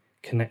my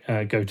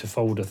go to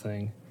folder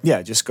thing?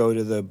 Yeah, just go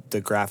to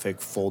the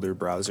graphic folder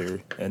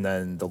browser, and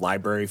then the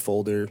library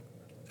folder,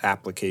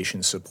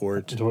 application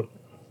support,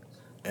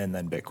 and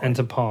then Bitcoin.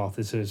 Enter path.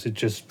 Is it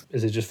just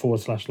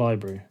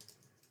 /library?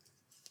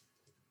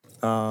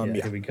 Yeah.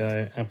 Here we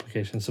go.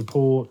 Application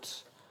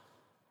support.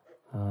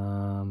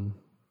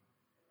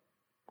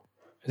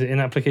 Is it in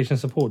application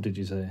support? Did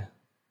you say?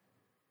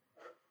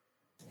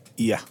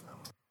 Yeah.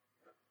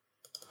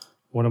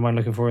 What am I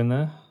looking for in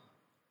there?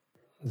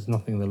 There's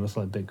nothing that looks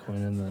like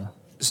Bitcoin in there.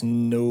 There's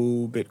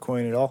no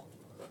Bitcoin at all.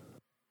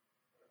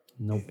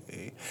 Nope.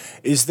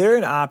 Is there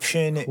an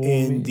option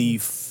in the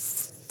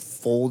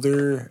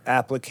folder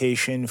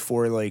application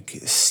for like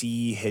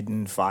see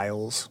hidden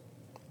files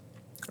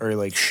or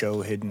like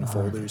show hidden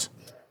folders?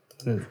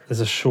 There's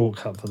a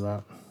shortcut for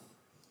that.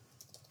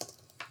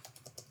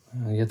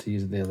 I had to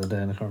use it the other day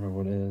and I can't remember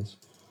what it is.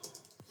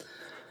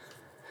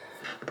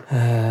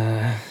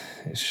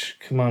 It's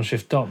Command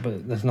Shift Dot,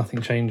 but there's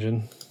nothing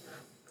changing.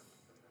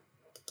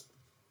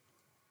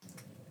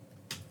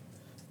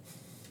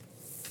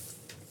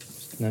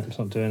 No, it's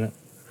not doing it.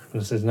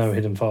 There's no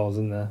hidden files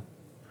in there.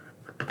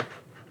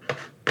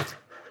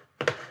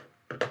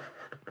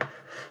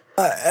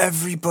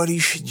 Everybody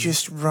should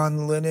just run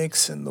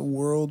Linux and the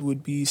world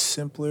would be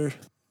simpler.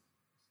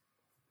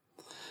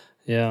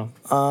 Yeah.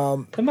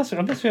 I must be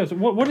able to,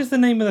 what is the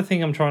name of the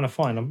thing I'm trying to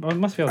find? I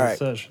must be able to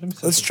search.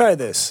 Let's try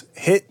this.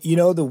 Hit,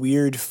 the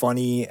weird,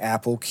 funny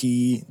Apple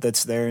key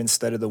that's there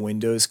instead of the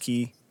Windows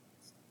key?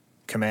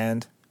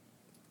 Command.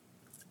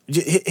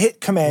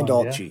 Hit Command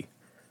Alt G.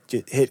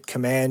 Hit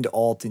Command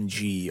Alt and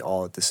G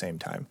all at the same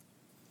time.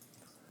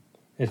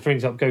 It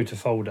brings up go to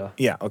folder.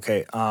 Yeah,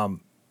 okay.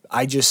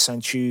 I just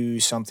sent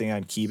you something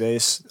on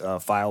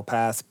Keybase, file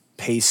path.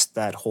 Paste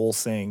that whole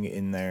thing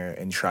in there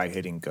and try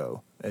hitting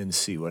go and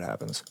see what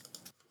happens.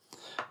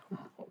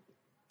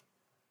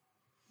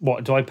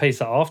 What, do I paste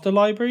that after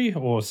library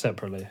or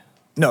separately?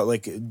 No,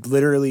 like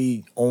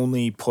literally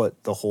only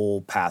put the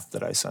whole path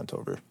that I sent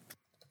over.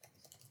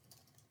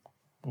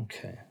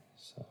 Okay.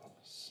 So,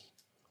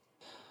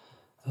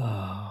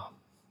 no,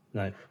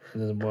 it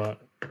doesn't work.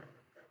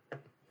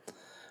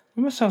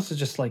 We must have to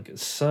just like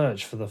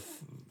search for the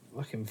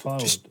fucking file.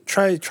 Just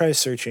try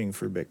searching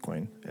for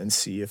Bitcoin and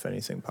see if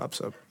anything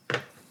pops up.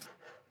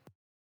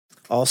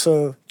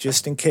 Also,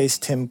 just in case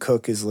Tim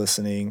Cook is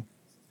listening,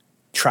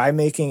 try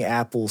making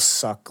Apple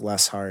suck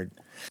less hard.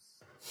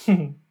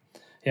 Yeah,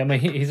 I mean,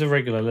 he's a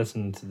regular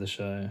listener to the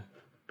show.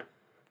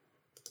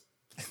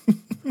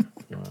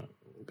 Right.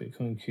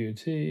 Bitcoin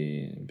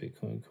QT,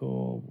 Bitcoin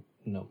Core.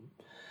 No.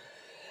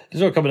 It's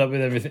not coming up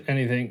with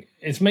anything.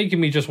 It's making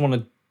me just want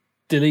to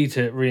delete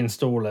it,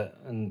 reinstall it,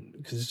 and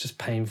because it's just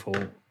painful.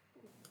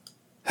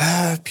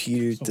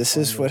 Peter, this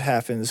is what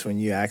happens when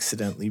you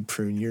accidentally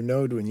prune your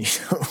node when you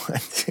don't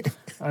want to.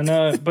 I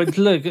know, but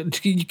look,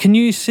 can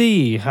you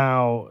see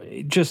how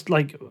just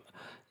like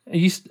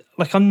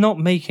I'm not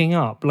making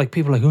up. Like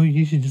people are like, oh,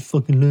 you should just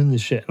fucking learn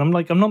this shit. And I'm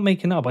like, I'm not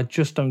making up. I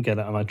just don't get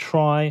it, and I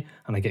try,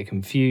 and I get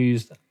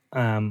confused.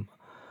 And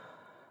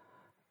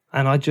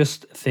I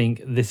just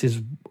think this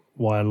is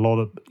why a lot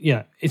of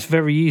it's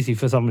very easy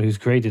for someone who's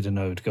created a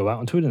node to go out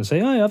on Twitter and say,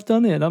 "Hey, I've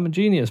done it. I'm a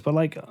genius." But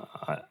like,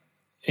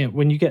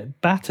 when you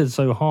get battered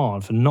so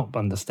hard for not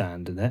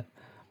understanding it,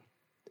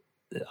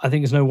 I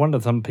think it's no wonder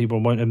some people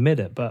won't admit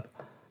it. But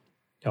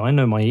I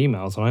know my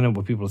emails and I know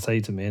what people say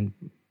to me, and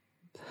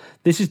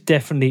this is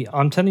definitely.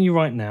 I'm telling you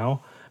right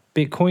now,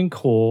 Bitcoin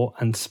Core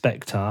and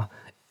Spectre.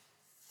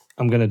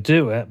 I'm going to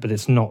do it, but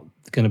it's not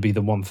going to be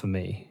the one for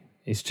me.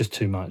 It's just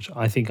too much.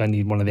 I think I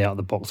need one of the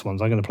out-of-the-box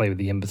ones. I'm going to play with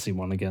the Embassy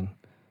one again.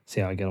 See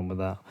how I get on with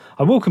that.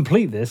 I will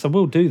complete this. I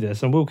will do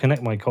this. And will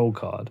connect my cold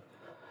card.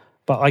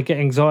 But I get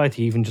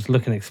anxiety even just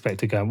looking at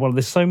Spectre going, well,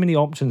 there's so many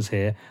options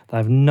here that I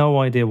have no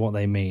idea what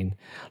they mean.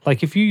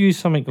 Like if you use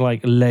something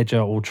like Ledger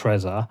or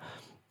Trezor,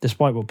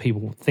 despite what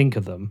people think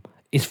of them,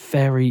 it's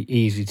very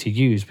easy to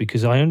use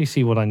because I only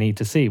see what I need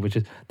to see, which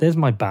is there's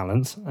my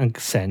balance and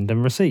send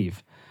and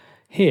receive.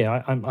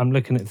 Here, I'm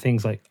looking at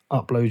things like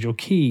upload your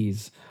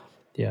keys,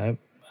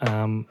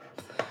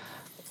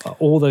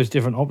 all those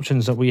different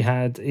options that we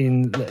had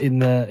in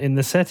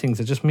the settings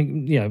that just make,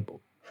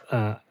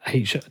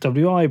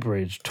 HWI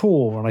bridge,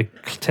 Tor, and I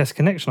test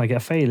connection, I get a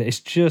failure. It's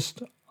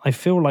just, I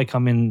feel like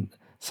I'm in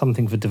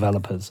something for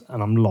developers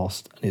and I'm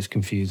lost and it's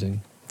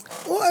confusing.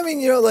 Well, I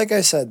mean, like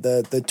I said,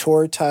 the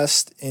Tor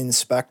test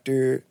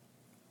inspector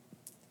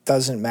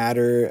doesn't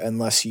matter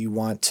unless you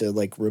want to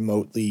like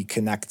remotely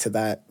connect to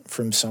that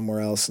from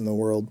somewhere else in the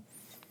world.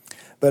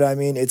 But I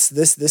mean, it's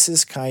this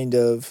is kind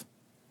of,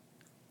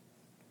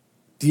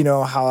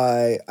 how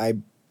I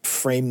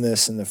frame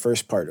this in the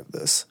first part of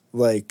this.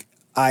 Like,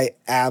 I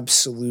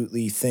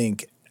absolutely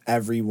think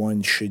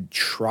everyone should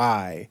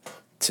try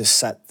to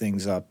set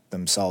things up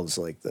themselves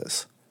like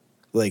this.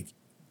 Like,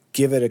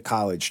 give it a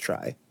college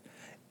try.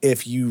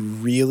 If you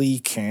really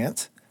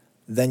can't,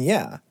 then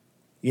yeah.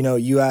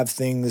 You have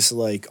things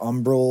like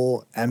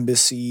Umbrel,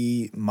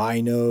 Embassy,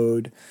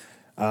 MyNode,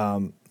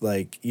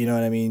 you know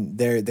what I mean?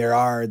 There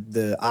are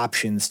the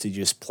options to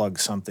just plug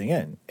something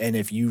in. And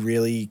if you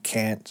really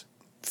can't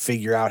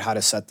figure out how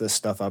to set this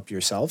stuff up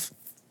yourself,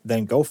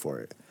 then go for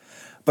it.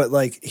 But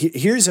like,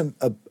 here's a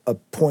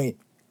point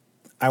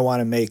I want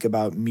to make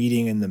about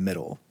meeting in the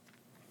middle.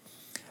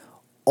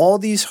 All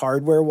these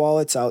hardware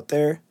wallets out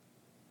there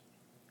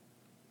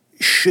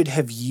should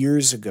have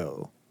years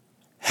ago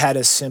had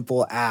a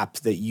simple app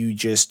that you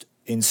just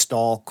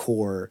install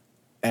Core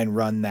and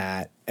run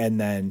that and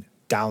then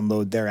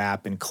download their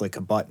app and click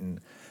a button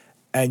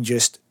and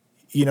just,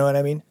 you know what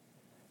I mean?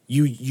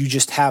 You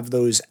just have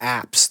those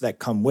apps that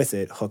come with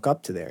it hook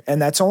up to there.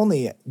 And that's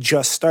only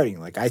just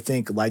starting. Like, I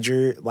think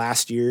Ledger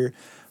last year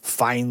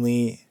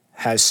finally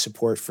has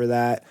support for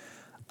that.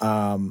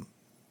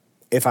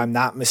 If I'm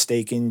not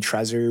mistaken,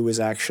 Trezor was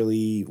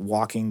actually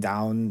walking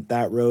down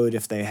that road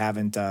if they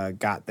haven't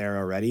got there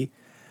already.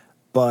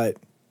 But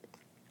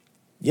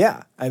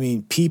yeah, I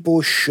mean,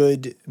 people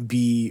should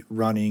be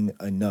running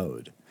a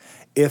node.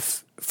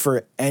 If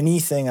for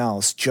anything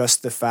else,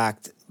 just the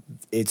fact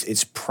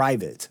it's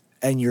private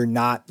and you're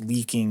not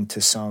leaking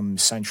to some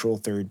central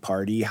third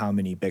party how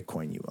many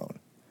Bitcoin you own.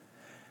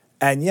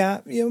 And yeah,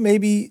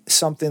 maybe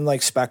something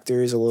like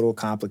Spectre is a little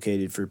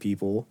complicated for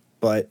people,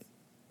 but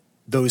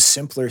those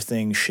simpler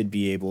things should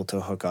be able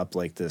to hook up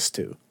like this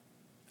too.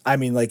 I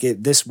mean, like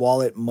this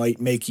wallet might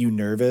make you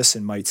nervous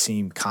and might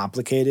seem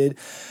complicated,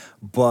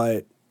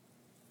 but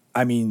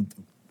I mean,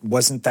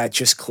 wasn't that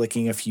just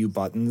clicking a few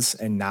buttons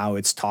and now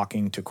it's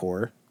talking to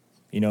Core,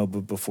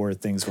 but before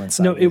things went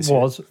sideways? No,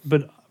 it was,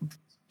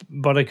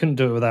 but I couldn't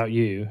do it without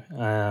you.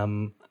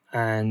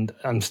 And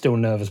I'm still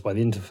nervous by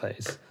the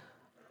interface.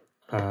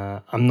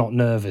 I'm not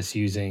nervous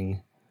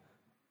using,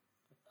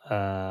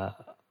 I'm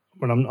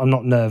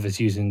not nervous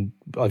using,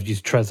 I've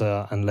used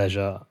Trezor and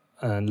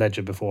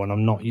Ledger before, and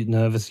I'm not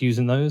nervous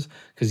using those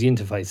because the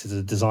interfaces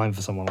are designed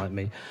for someone like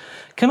me.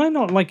 Can I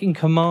not, like in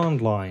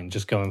command line,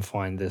 just go and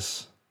find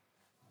this?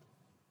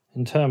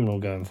 In terminal,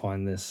 go and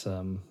find this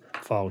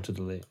file to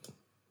delete.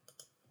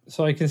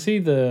 So I can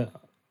see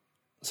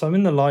so I'm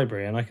in the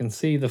library and I can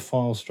see the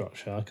file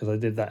structure because I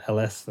did that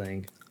ls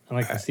thing, and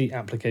I can see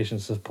application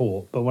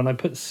support. But when I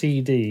put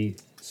cd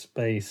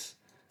space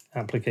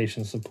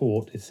application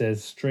support, it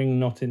says string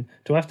not in.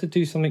 Do I have to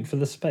do something for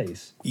the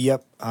space?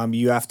 Yep.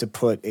 You have to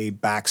put a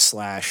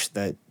backslash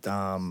that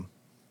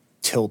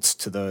tilts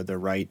to the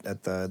right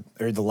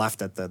or the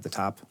left at the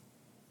top.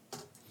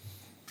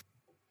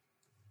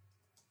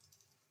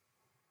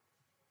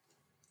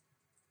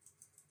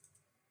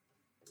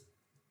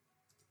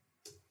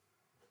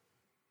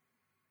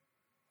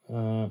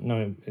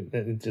 No,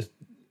 it just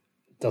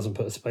doesn't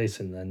put a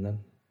space in then.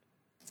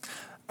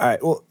 All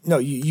right. Well, no,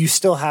 you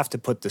still have to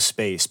put the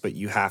space, but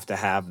you have to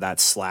have that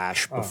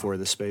slash before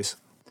the space.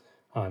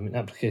 I'm in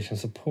application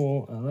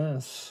support,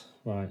 ls.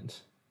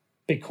 Right.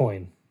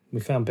 Bitcoin.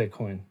 We found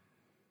Bitcoin.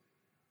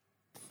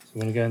 So we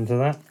want to go into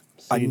that.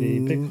 CD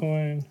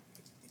Bitcoin.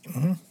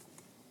 Mm-hmm.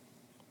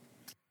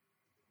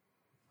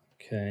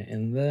 Okay,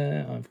 in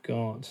there I've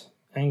got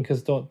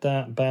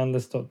anchors.dat,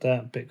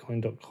 bandlist.dat,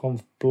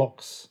 bitcoin.conf,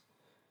 blocks,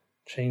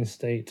 chain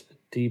state,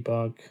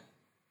 debug,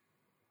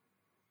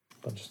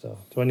 bunch of stuff.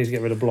 Do I need to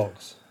get rid of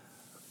blocks?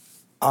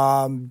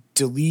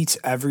 Delete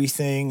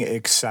everything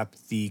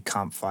except the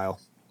comp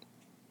file.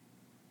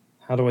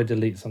 How do I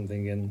delete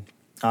something in?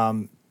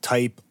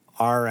 Type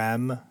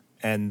rm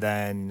and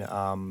then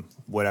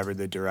whatever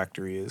the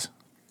directory is.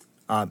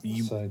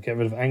 So get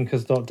rid of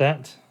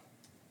anchors.dat.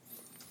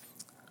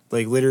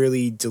 Like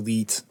literally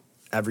delete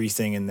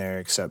everything in there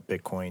except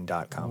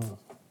bitcoin.conf. Oh.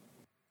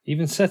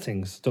 Even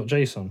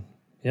settings.json,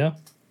 yeah?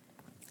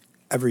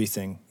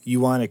 Everything. You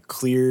want to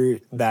clear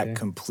that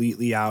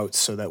completely out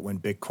so that when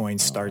Bitcoin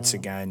starts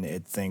again,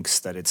 it thinks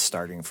that it's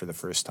starting for the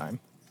first time.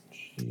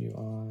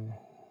 GUI.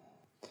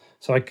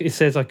 So it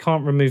says I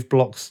can't remove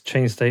blocks,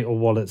 chain state, or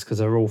wallets because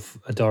they're all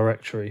a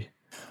directory.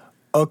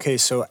 Okay,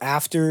 so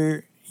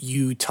after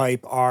you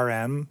type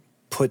rm,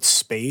 put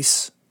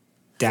space,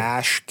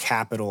 dash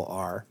capital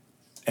R,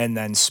 and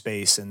then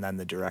space, and then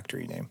the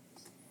directory name.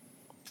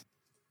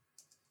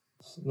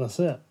 That's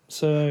it.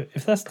 So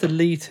if that's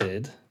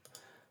deleted,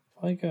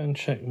 if I go and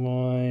check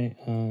my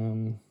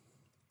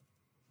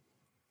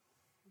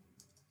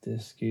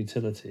Disk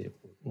utility.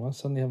 Why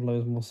suddenly have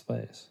loads more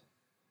space?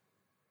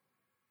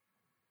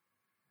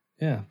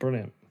 Yeah,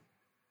 brilliant.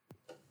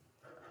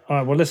 All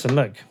right, well, listen,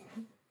 look.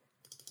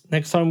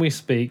 Next time we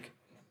speak,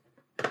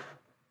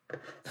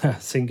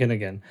 sync in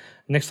again.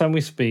 Next time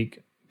we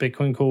speak,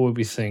 Bitcoin Core will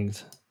be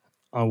synced.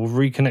 I will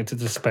reconnect it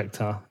to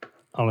Spectre.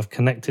 I'll have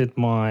connected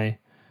my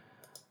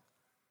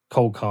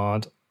cold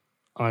card.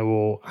 I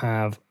will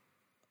have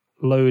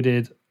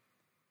loaded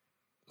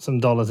some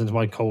dollars into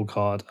my cold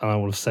card and I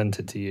will have sent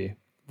it to you.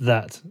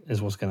 That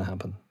is what's going to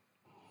happen.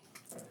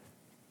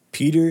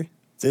 Peter,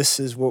 this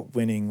is what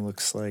winning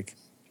looks like.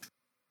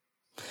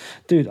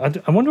 Dude, I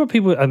wonder what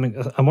people. I mean,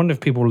 I wonder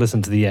if people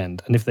listen to the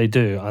end, and if they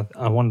do,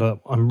 I wonder.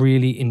 I'm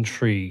really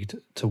intrigued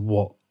to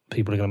what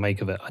people are going to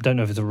make of it. I don't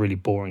know if it's a really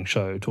boring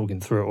show talking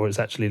through it, or it's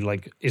actually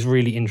like it's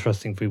really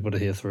interesting for people to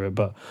hear through it.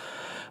 But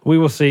we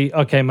will see.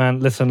 Okay, man.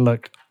 Listen,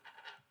 look,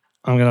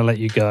 I'm going to let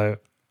you go.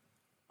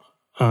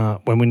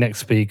 When we next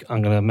speak,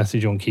 I'm going to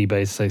message you on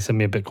Keybase, say send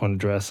me a Bitcoin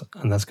address,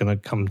 and that's going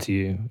to come to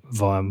you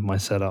via my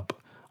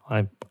setup.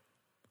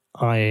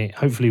 I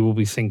hopefully will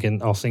be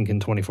syncing. I'll sync in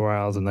 24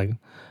 hours, and then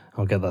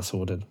I'll get that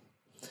sorted.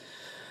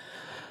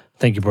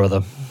 Thank you,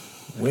 brother.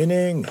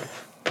 Winning,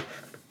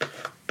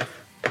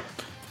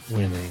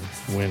 nearly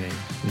winning.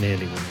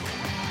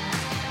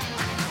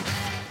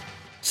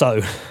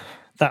 So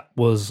that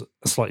was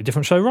a slightly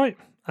different show, right?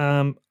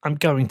 I'm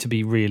going to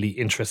be really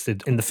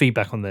interested in the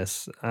feedback on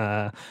this.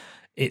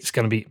 It's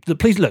going to be,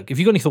 please look, if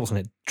you've got any thoughts on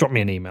it, drop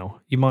me an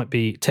email. You might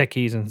be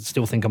techies and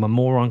still think I'm a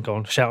moron. Go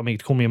on, shout at me,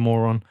 call me a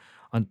moron.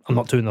 I'm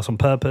not doing this on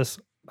purpose.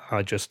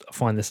 I just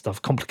find this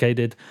stuff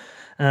complicated.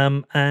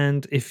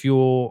 And if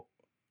you're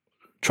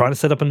trying to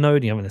set up a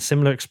node, you're having a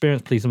similar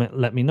experience, please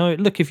let me know.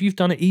 Look, if you've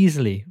done it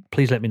easily,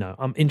 please let me know.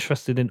 I'm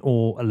interested in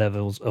all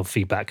levels of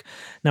feedback.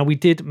 Now, we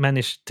did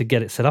manage to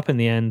get it set up in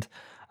the end,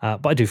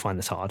 but I do find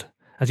this hard.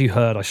 As you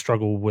heard, I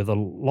struggle with a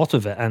lot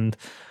of it. And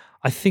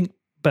I think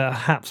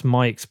perhaps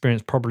my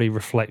experience probably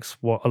reflects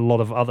what a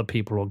lot of other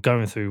people are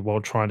going through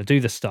while trying to do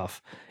this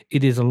stuff.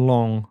 It is a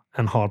long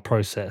and hard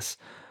process.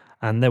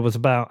 And there was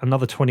about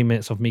another 20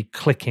 minutes of me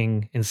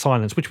clicking in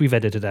silence, which we've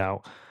edited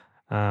out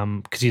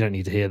because you don't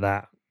need to hear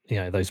that,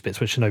 those bits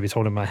which Shinobi's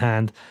holding my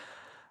hand.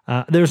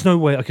 There is no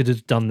way I could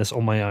have done this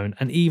on my own.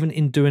 And even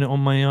in doing it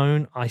on my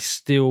own, I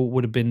still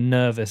would have been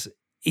nervous.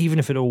 Even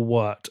if it all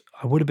worked,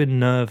 I would have been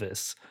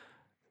nervous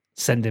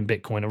sending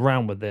Bitcoin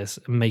around with this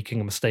and making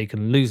a mistake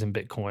and losing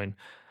Bitcoin.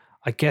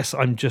 I guess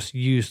I'm just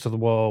used to the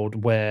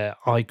world where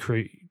I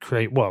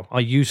I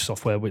use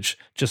software which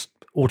just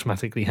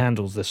automatically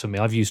handles this for me.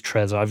 I've used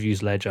Trezor, I've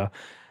used Ledger,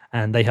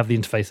 and they have the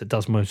interface that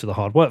does most of the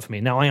hard work for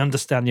me. Now, I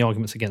understand the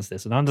arguments against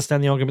this, and I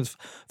understand the arguments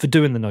for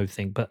doing the node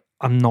thing, but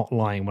I'm not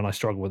lying when I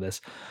struggle with this.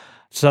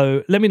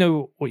 So let me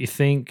know what you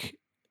think.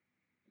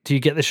 Do you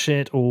get this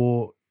shit,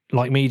 or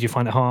like me, do you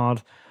find it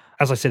hard?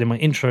 As I said in my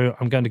intro,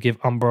 I'm going to give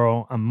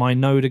Umbro and my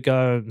node a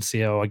go and see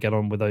how I get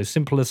on with those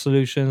simpler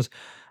solutions.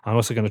 I'm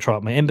also going to try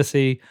out my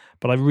Embassy,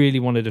 but I really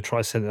wanted to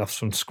try setting it up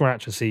from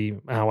scratch and see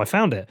how I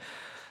found it.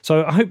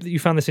 So I hope that you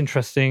found this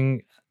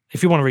interesting.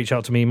 If you want to reach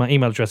out to me, my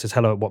email address is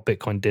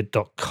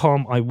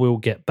hello@whatbitcoindid.com. I will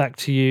get back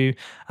to you.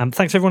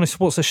 Thanks everyone who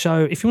supports the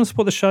show. If you want to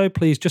support the show,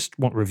 please just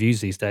want reviews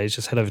these days.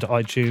 Just head over to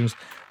iTunes,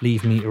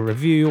 leave me a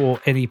review,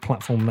 or any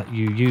platform that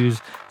you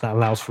use that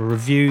allows for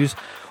reviews.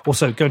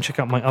 Also, go and check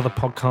out my other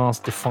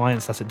podcast,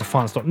 Defiance. That's at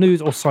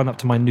defiance.news, or sign up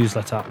to my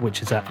newsletter,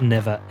 which is at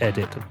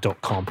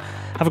neveredit.com.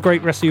 Have a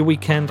great rest of your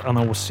weekend, and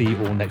I will see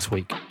you all next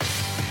week.